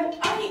next to it.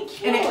 I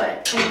cute. And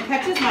it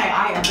catches my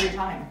eye every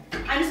time.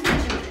 I'm just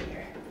going to change it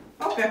here.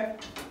 Okay.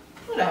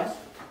 What else?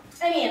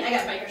 I mean, I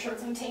got biker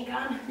shorts and tank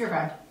on. You're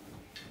fine.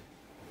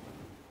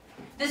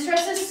 This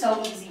dress is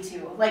so easy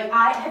too. Like,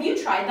 have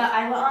you tried the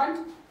Isla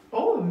on?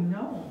 Oh,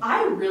 no.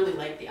 I really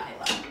like the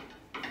Isla.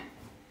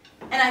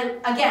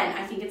 And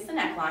I think it's the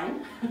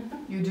neckline.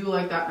 You do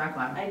like that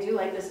neckline. I do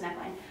like this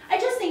neckline. I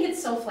just think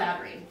it's so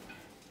flattering.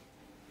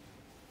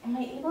 Am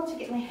I able to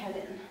get my head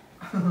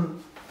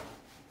in?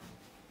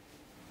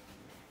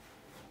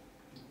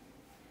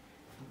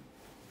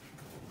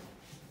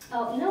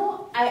 Oh,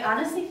 no, I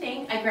honestly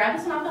think, I grabbed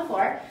this one off the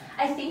floor.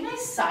 I think I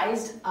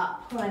sized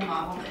up when I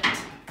modeled it.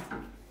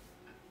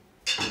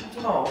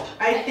 Oh,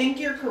 I think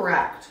you're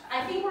correct.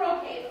 I think we're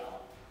okay though.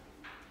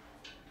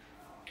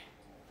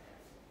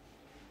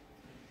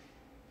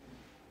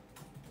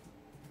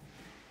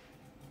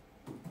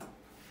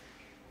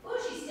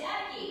 Oh, she's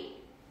staticky.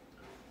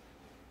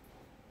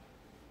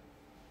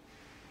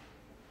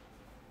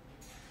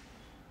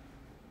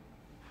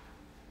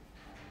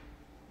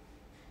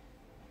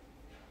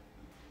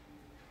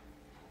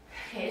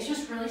 Okay, it's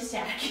just really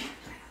staticky.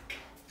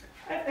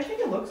 I think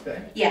it looks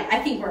good. Yeah, I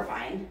think we're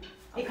fine.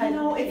 You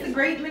know, it's a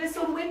great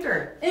Minnesota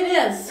winter. It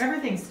is.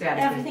 Everything's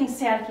static. Everything's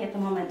staticky at the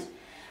moment.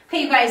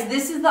 Okay, you guys,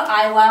 this is the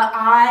Isla.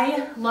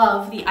 I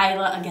love the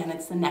Isla. Again,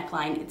 it's the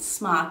neckline. It's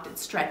smocked.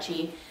 It's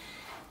stretchy.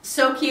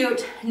 So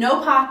cute.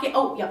 No pocket.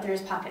 Oh, yep,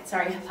 there's pockets.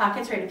 Sorry.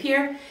 Pockets right up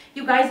here.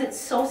 You guys, it's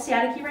so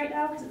staticky right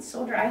now because it's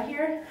so dry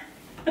here.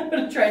 I'm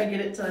going to try to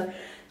get it to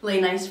lay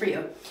nice for you.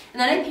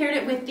 And then I paired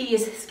it with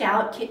these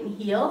scallop kitten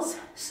heels.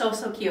 So,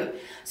 so cute.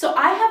 So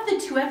I have the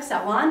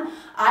 2XL on.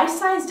 I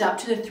sized up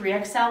to the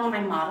 3XL when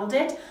I modeled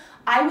it.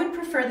 I would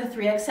prefer the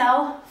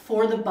 3XL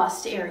for the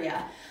bust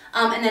area.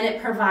 And then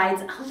it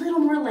provides a little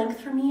more length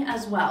for me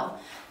as well.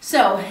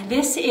 So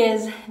this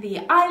is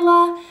the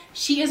Isla.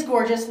 She is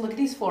gorgeous. Look at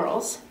these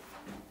florals.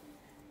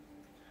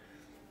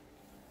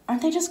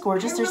 Aren't they just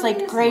gorgeous? There's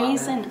like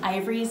grays and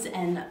ivories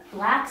and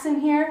blacks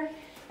in here.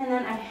 And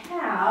then I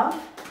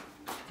have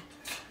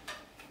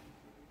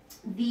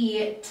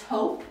the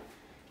taupe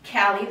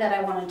Callie that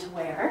I wanted to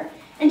wear.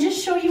 And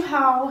just show you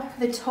how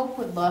the taupe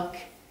would look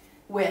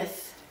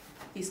with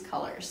these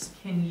colors.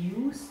 Can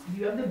you,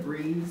 do you have the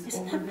breeze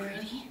Isn't over that there?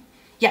 pretty?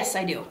 Yes,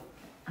 I do.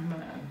 I'm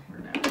gonna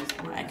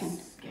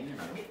scan it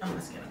out. I'm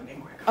gonna scan it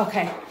again quick.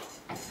 Okay.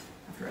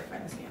 After I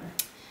find the scanner.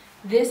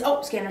 This,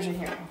 oh, scanner's right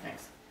here. Oh,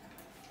 thanks.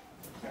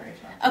 Sorry.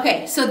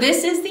 Okay, so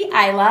this is the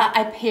Isla.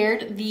 I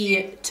paired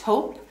the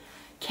taupe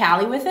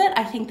Callie with it.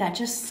 I think that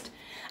just,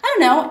 I don't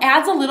know,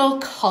 adds a little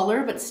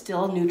color, but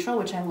still neutral,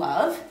 which I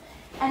love.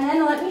 And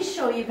then let me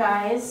show you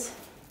guys,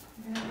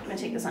 I'm gonna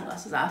take the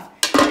sunglasses off.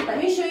 Let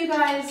me show you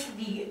guys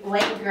the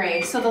light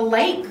gray. So the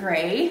light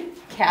gray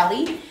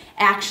Callie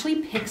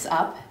actually picks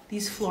up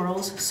these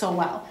florals so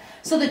well.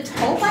 So the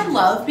taupe I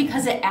love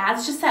because it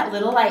adds just that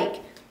little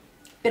like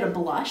bit of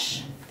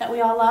blush that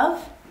we all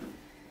love.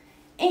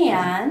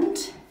 And,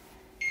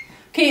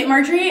 okay,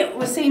 Marjorie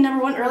was saying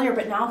number 1 earlier,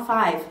 but now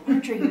 5.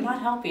 Marjorie, you're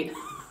not helping.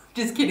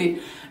 Just kidding.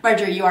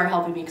 Marjorie, you are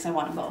helping me because I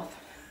want them both.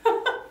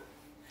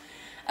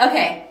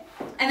 Okay,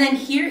 and then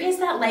here is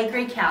that light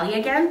gray Callie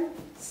again.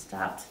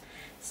 Stop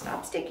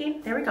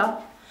sticking. There we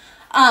go.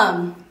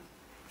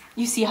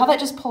 You see how that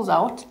just pulls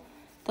out?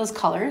 Those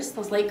colors,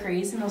 those light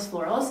grays and those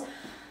florals.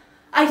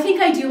 I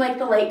think I do like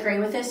the light gray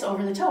with this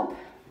over the taupe.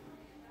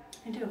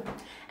 I do.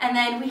 And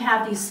then we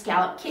have these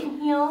scallop kitten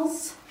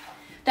heels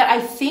that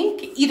I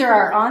think either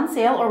are on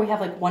sale or we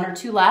have like 1 or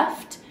 2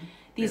 left.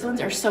 These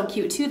ones are so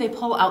cute too. They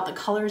pull out the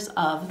colors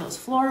of those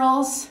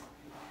florals.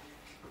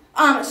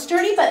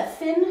 Sturdy but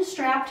thin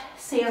strapped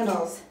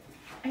sandals.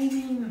 I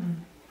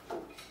mean,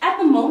 at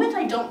the moment,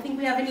 I don't think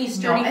we have any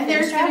sturdy. No, and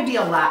there's going to be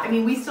a lot. I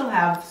mean, we still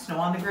have snow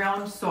on the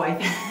ground, so I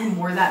think the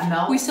more that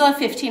melts, we still have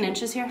 15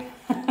 inches here.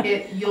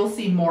 You'll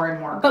see more and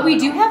more. But we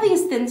do have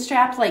these thin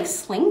strapped like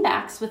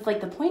slingbacks with like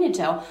the pointed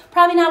toe.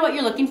 Probably not what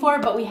you're looking for,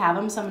 but we have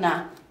them, so I'm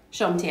gonna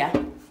show them to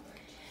you.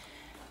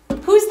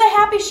 Who's the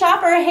happy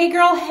shopper? Hey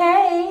girl,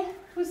 hey.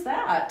 Who's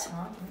that?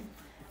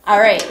 All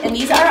right, and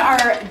these are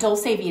our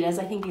Dulce Vitas.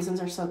 I think these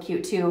ones are so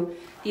cute too.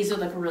 These would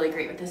look really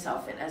great with this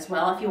outfit as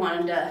well if you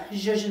wanted to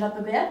zhuzh it up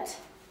a bit.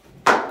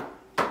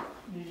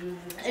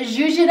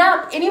 Zhuzh it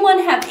up. Anyone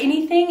have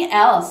anything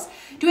else?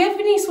 Do we have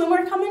any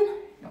swimwear coming?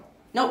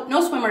 Nope,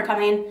 no swimwear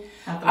coming.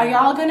 Are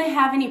y'all gonna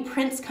have any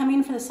prints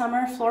coming for the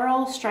summer?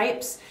 Floral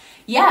stripes?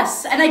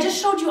 Yes, and I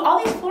just showed you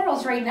all these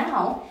florals right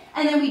now.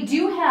 And then we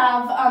do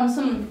have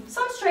some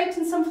stripes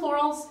and some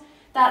florals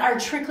that are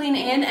trickling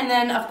in. And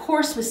then of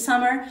course with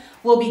summer,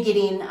 we'll be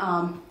getting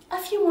a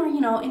few more,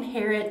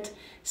 inherent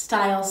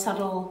style,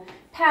 subtle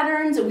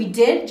patterns. We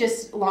did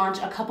just launch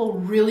a couple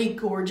really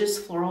gorgeous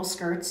floral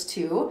skirts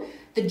too.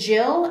 The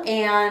Jill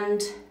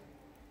and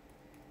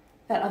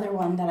that other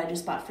one that I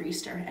just bought for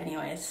Easter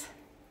anyways.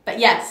 But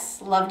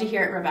yes, love to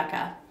hear it,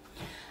 Rebecca.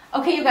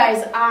 Okay, you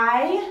guys,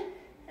 I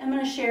am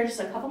going to share just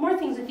a couple more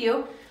things with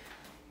you.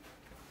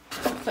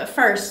 But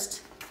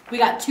first, we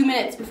got 2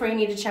 minutes before you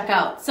need to check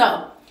out.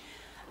 So,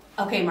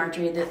 okay,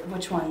 Marjorie,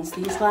 which ones?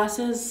 These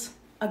glasses?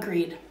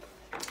 Agreed.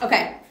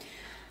 Okay.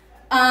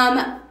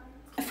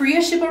 Free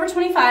US ship over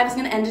 25 is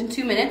going to end in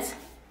 2 minutes.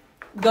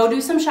 Go do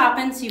some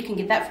shopping so you can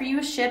get that free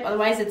US ship.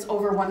 Otherwise, it's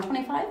over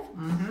 $125.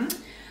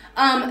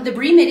 Mm-hmm. The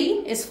Brie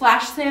Midi is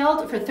flash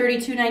saled for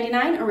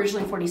 $32.99,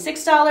 originally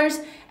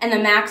 $46. And the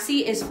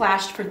Maxi is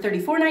flashed for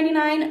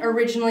 $34.99,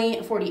 originally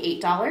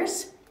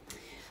 $48.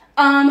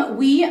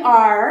 We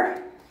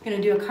are going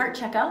to do a cart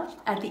checkout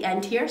at the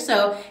end here.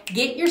 So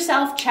get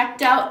yourself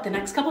checked out the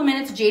next couple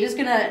minutes. Jade is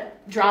going to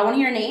draw one of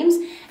your names,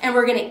 and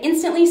we're going to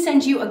instantly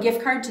send you a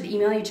gift card to the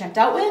email you checked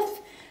out with.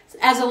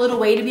 as a little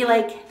way to be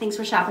like, thanks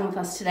for shopping with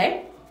us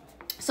today.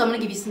 So I'm going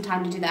to give you some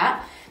time to do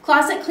that.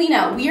 Closet clean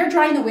out. We are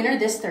drawing the winner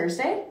this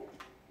Thursday.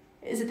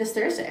 Is it this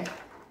Thursday?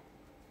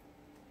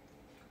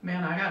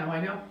 Man, I got no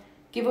idea.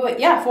 Giveaway,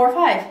 yeah, 4 or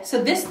 5.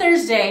 So this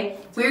Thursday,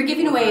 we're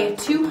giving away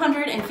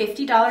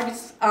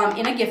 $250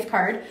 in a gift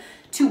card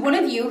to one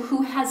of you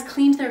who has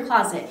cleaned their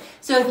closet.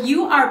 So if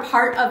you are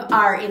part of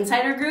our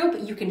insider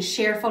group, you can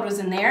share photos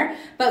in there.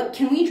 But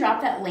can we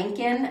drop that link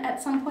in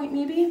at some point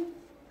maybe?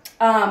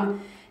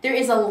 There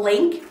is a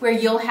link where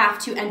you'll have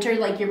to enter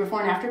like your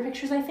before and after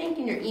pictures, I think,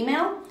 in your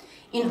email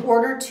in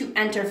order to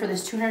enter for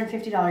this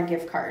 $250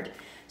 gift card.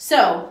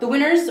 So the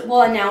winners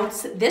will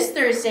announce this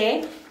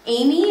Thursday.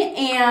 Amy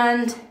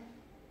and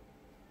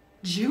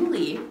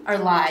Julie are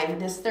live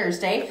this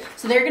Thursday.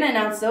 So they're going to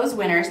announce those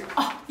winners.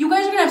 Oh, you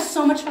guys are going to have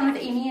so much fun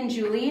with Amy and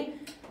Julie.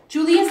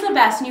 Julie is the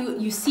best.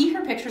 And you see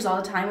her pictures all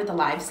the time with the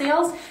live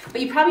sales, but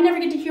you probably never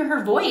get to hear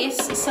her voice.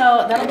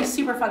 So that'll be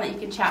super fun that you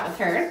can chat with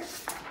her.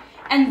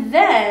 And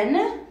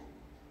then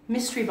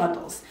mystery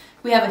bundles.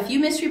 We have a few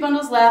mystery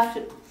bundles left.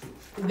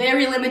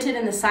 Very limited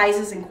in the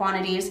sizes and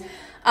quantities.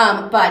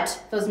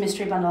 But those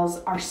mystery bundles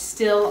are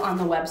still on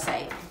the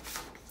website.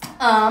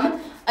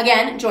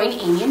 Again, join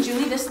Amy and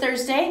Julie this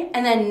Thursday.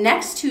 And then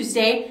next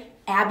Tuesday,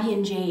 Abby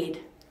and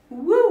Jade.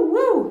 Woo,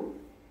 woo.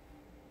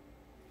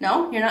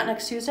 No, you're not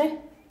next Tuesday?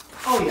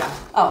 Oh, yeah.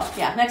 Oh,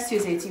 yeah, next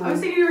Tuesday it's you. I was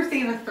thinking you were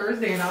saying a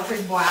Thursday, and I was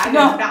like, boy, I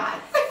No. did not.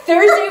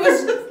 Thursday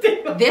was,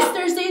 this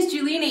Thursday is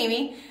Julie and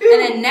Amy.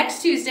 And then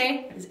next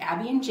Tuesday is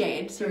Abby and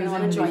Jade. So you're going to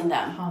want to join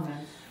them.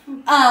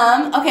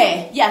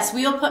 Okay, yes,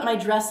 we'll put my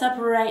dress up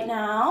right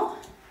now.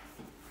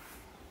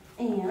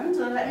 And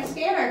let me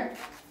scan her.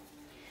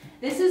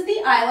 This is the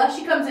Isla.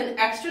 She comes in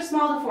extra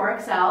small to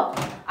 4XL.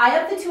 I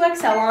have the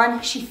 2XL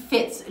on. She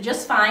fits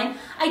just fine.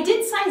 I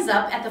did size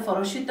up at the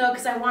photo shoot though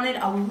because I wanted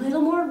a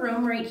little more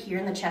room right here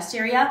in the chest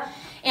area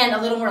and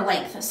a little more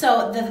length.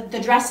 So the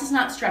dress is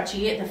not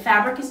stretchy. The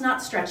fabric is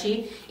not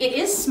stretchy. It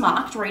is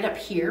smocked right up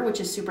here,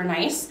 which is super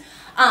nice.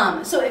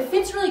 So it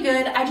fits really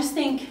good. I just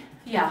think,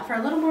 yeah, for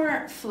a little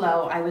more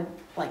flow, I would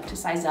like to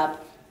size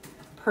up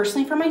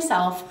personally for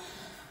myself.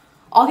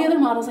 All the other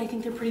models, I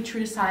think they're pretty true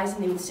to size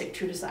and they would stick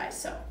true to size.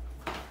 So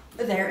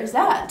there is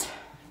that.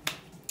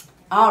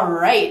 All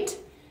right.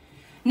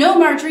 No,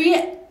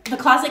 Marjorie, the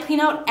closet clean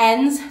out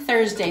ends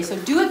Thursday. So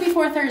do it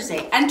before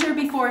Thursday. Enter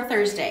before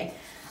Thursday.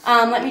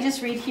 Let me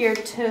just read here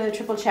to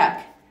triple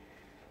check.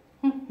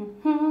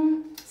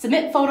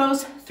 Submit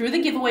photos through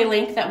the giveaway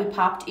link that we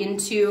popped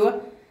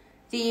into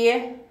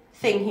the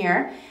thing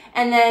here.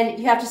 And then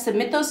you have to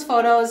submit those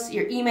photos,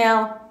 your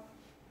email,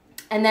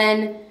 and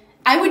then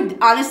I would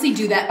honestly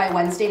do that by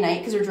Wednesday night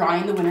because we're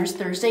drawing the winners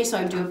Thursday, so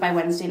I would do it by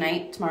Wednesday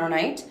night, tomorrow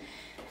night.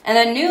 And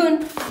then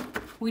noon,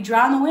 we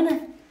draw the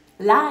winner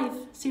live,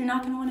 so you're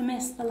not going to want to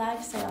miss the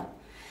live sale.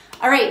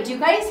 All right, do you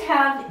guys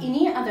have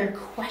any other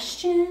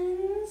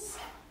questions?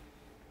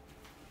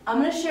 I'm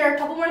going to share a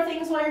couple more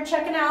things while you're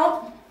checking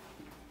out.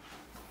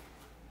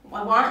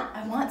 I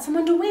want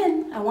someone to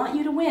win. I want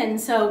you to win,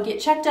 so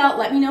get checked out.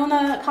 Let me know in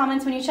the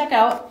comments when you check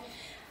out.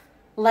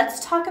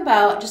 Let's talk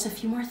about just a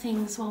few more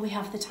things while we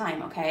have the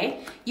time,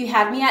 okay? You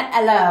had me at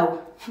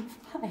hello.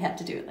 I had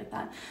to do it like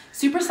that.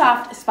 Super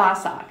soft spa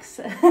socks.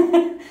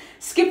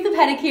 Skip the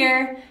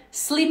pedicure,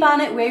 sleep on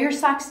it, wear your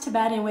socks to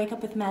bed, and wake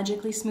up with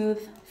magically smooth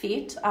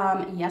feet.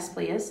 Yes,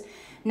 please.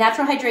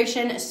 Natural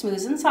hydration,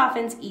 smooths and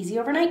softens, easy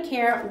overnight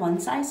care, one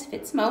size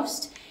fits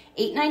most.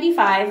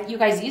 $8.95. You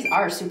guys, these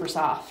are super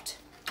soft.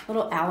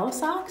 Little aloe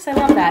socks, I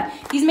love that.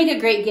 These make a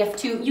great gift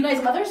too. You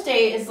guys, Mother's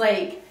Day is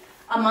like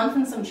a month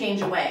and some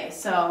change away,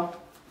 so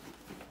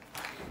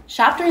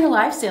shop during the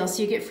live sale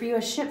so you get free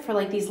US ship for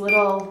like these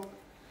little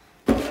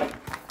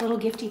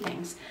gifty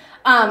things.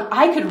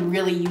 I could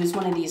really use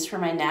one of these for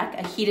my neck,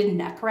 a heated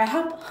neck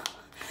wrap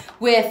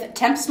with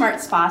Temp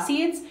Smart Spa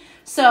Seeds.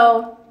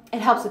 So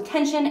it helps with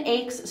tension,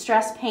 aches,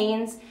 stress,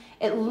 pains.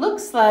 It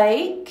looks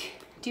like,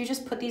 do you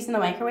just put these in the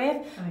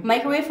microwave?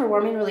 Microwave for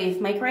warming relief.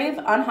 Microwave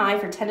on high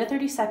for 10 to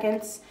 30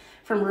 seconds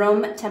from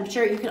room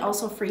temperature. You can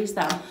also freeze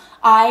them.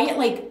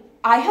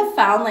 I have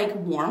found like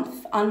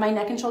warmth on my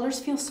neck and shoulders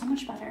feels so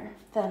much better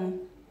than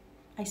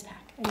ice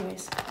pack.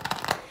 Anyways.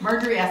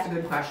 Marjorie asked a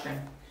good question.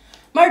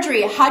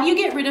 Marjorie, how do you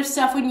get rid of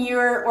stuff when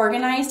you're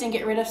organized and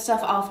get rid of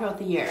stuff all throughout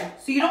the year?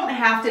 So you don't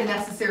have to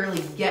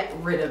necessarily get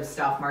rid of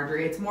stuff,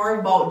 Marjorie. It's more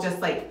about just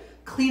like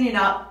cleaning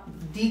up,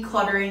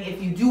 decluttering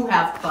if you do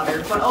have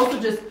clutter, but also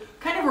just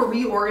kind of a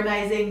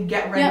reorganizing,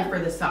 get ready for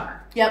the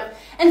summer. Yep.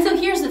 And so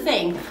here's the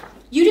thing.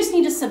 You just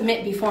need to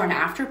submit before and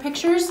after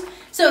pictures.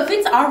 So if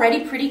it's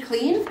already pretty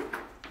clean,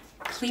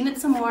 clean it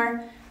some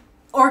more.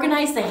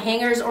 Organize the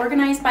hangers,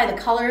 organize by the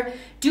color.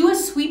 Do a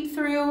sweep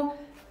through.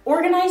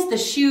 Organize the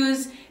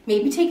shoes.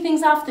 Maybe take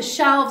things off the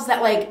shelves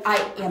that like, I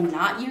am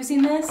not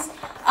using this.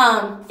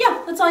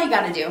 Yeah, that's all you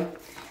gotta do.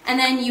 And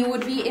then you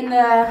would be in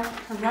the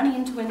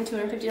running to win the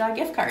 $250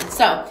 gift card.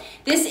 So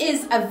this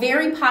is a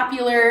very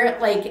popular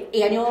like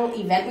annual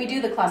event we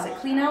do, the closet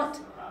clean out.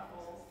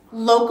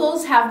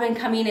 Locals have been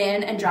coming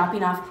in and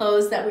dropping off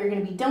clothes that we're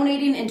going to be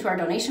donating into our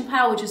donation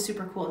pile, which is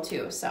super cool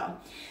too. So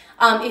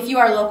If you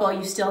are local,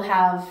 you still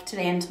have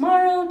today and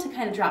tomorrow to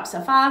kind of drop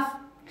stuff off.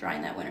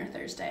 Drawing that winner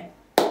Thursday.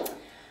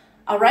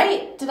 All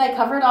right, did I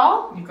cover it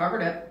all? You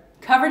covered it.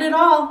 Covered it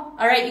all.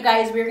 All right, you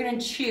guys, we're going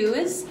to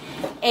choose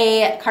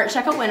a cart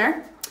checkout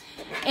winner.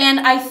 And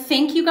I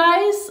think, you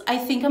guys,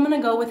 I'm going to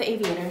go with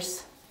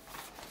aviators.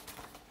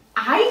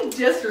 I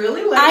just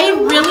really like I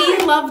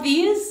really love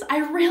these. I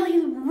really,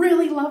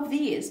 really love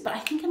these. But I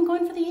think I'm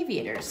going for the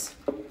aviators.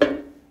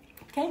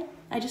 Okay?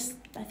 I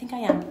think I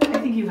am. I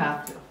think you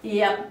have to.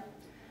 Yep.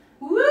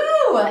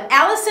 Woo!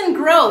 Allison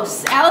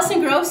Gross. Allison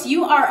Gross,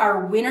 you are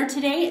our winner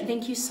today.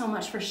 Thank you so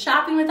much for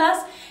shopping with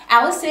us.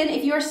 Allison,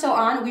 if you are still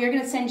on, we are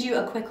going to send you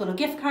a quick little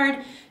gift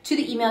card to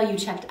the email you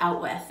checked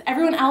out with.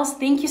 Everyone else,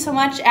 thank you so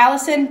much.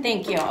 Allison,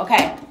 thank you.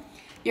 Okay.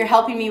 You're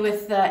helping me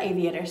with the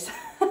aviators.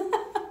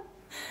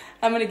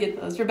 I'm going to get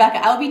those. Rebecca,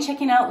 I'll be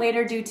checking out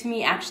later due to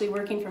me actually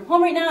working from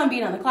home right now and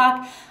being on the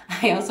clock.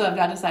 I also have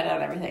not decided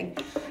on everything.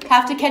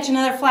 Have to catch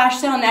another flash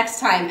sale next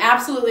time.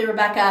 Absolutely,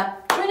 Rebecca.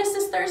 Join us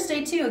this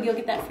Thursday, too. You'll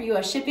get that for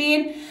you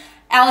shipping.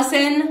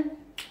 Allison,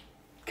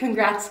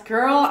 congrats,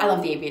 girl. I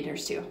love the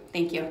aviators, too.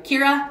 Thank you.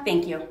 Kira,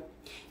 thank you.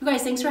 You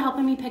guys, thanks for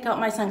helping me pick out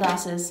my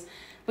sunglasses.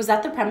 Was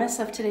that the premise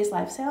of today's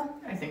live sale?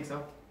 I think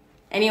so.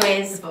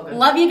 Anyways,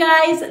 love you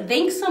guys.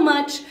 Thanks so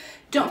much.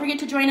 Don't forget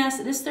to join us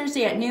this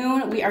Thursday at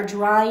noon. We are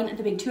drawing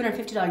the big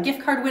 $250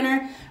 gift card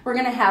winner. We're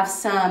going to have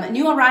some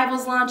new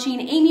arrivals launching.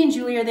 Amy and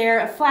Julie are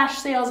there, flash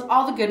sales,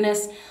 all the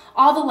goodness,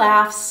 all the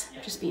laughs,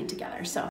 just being together. So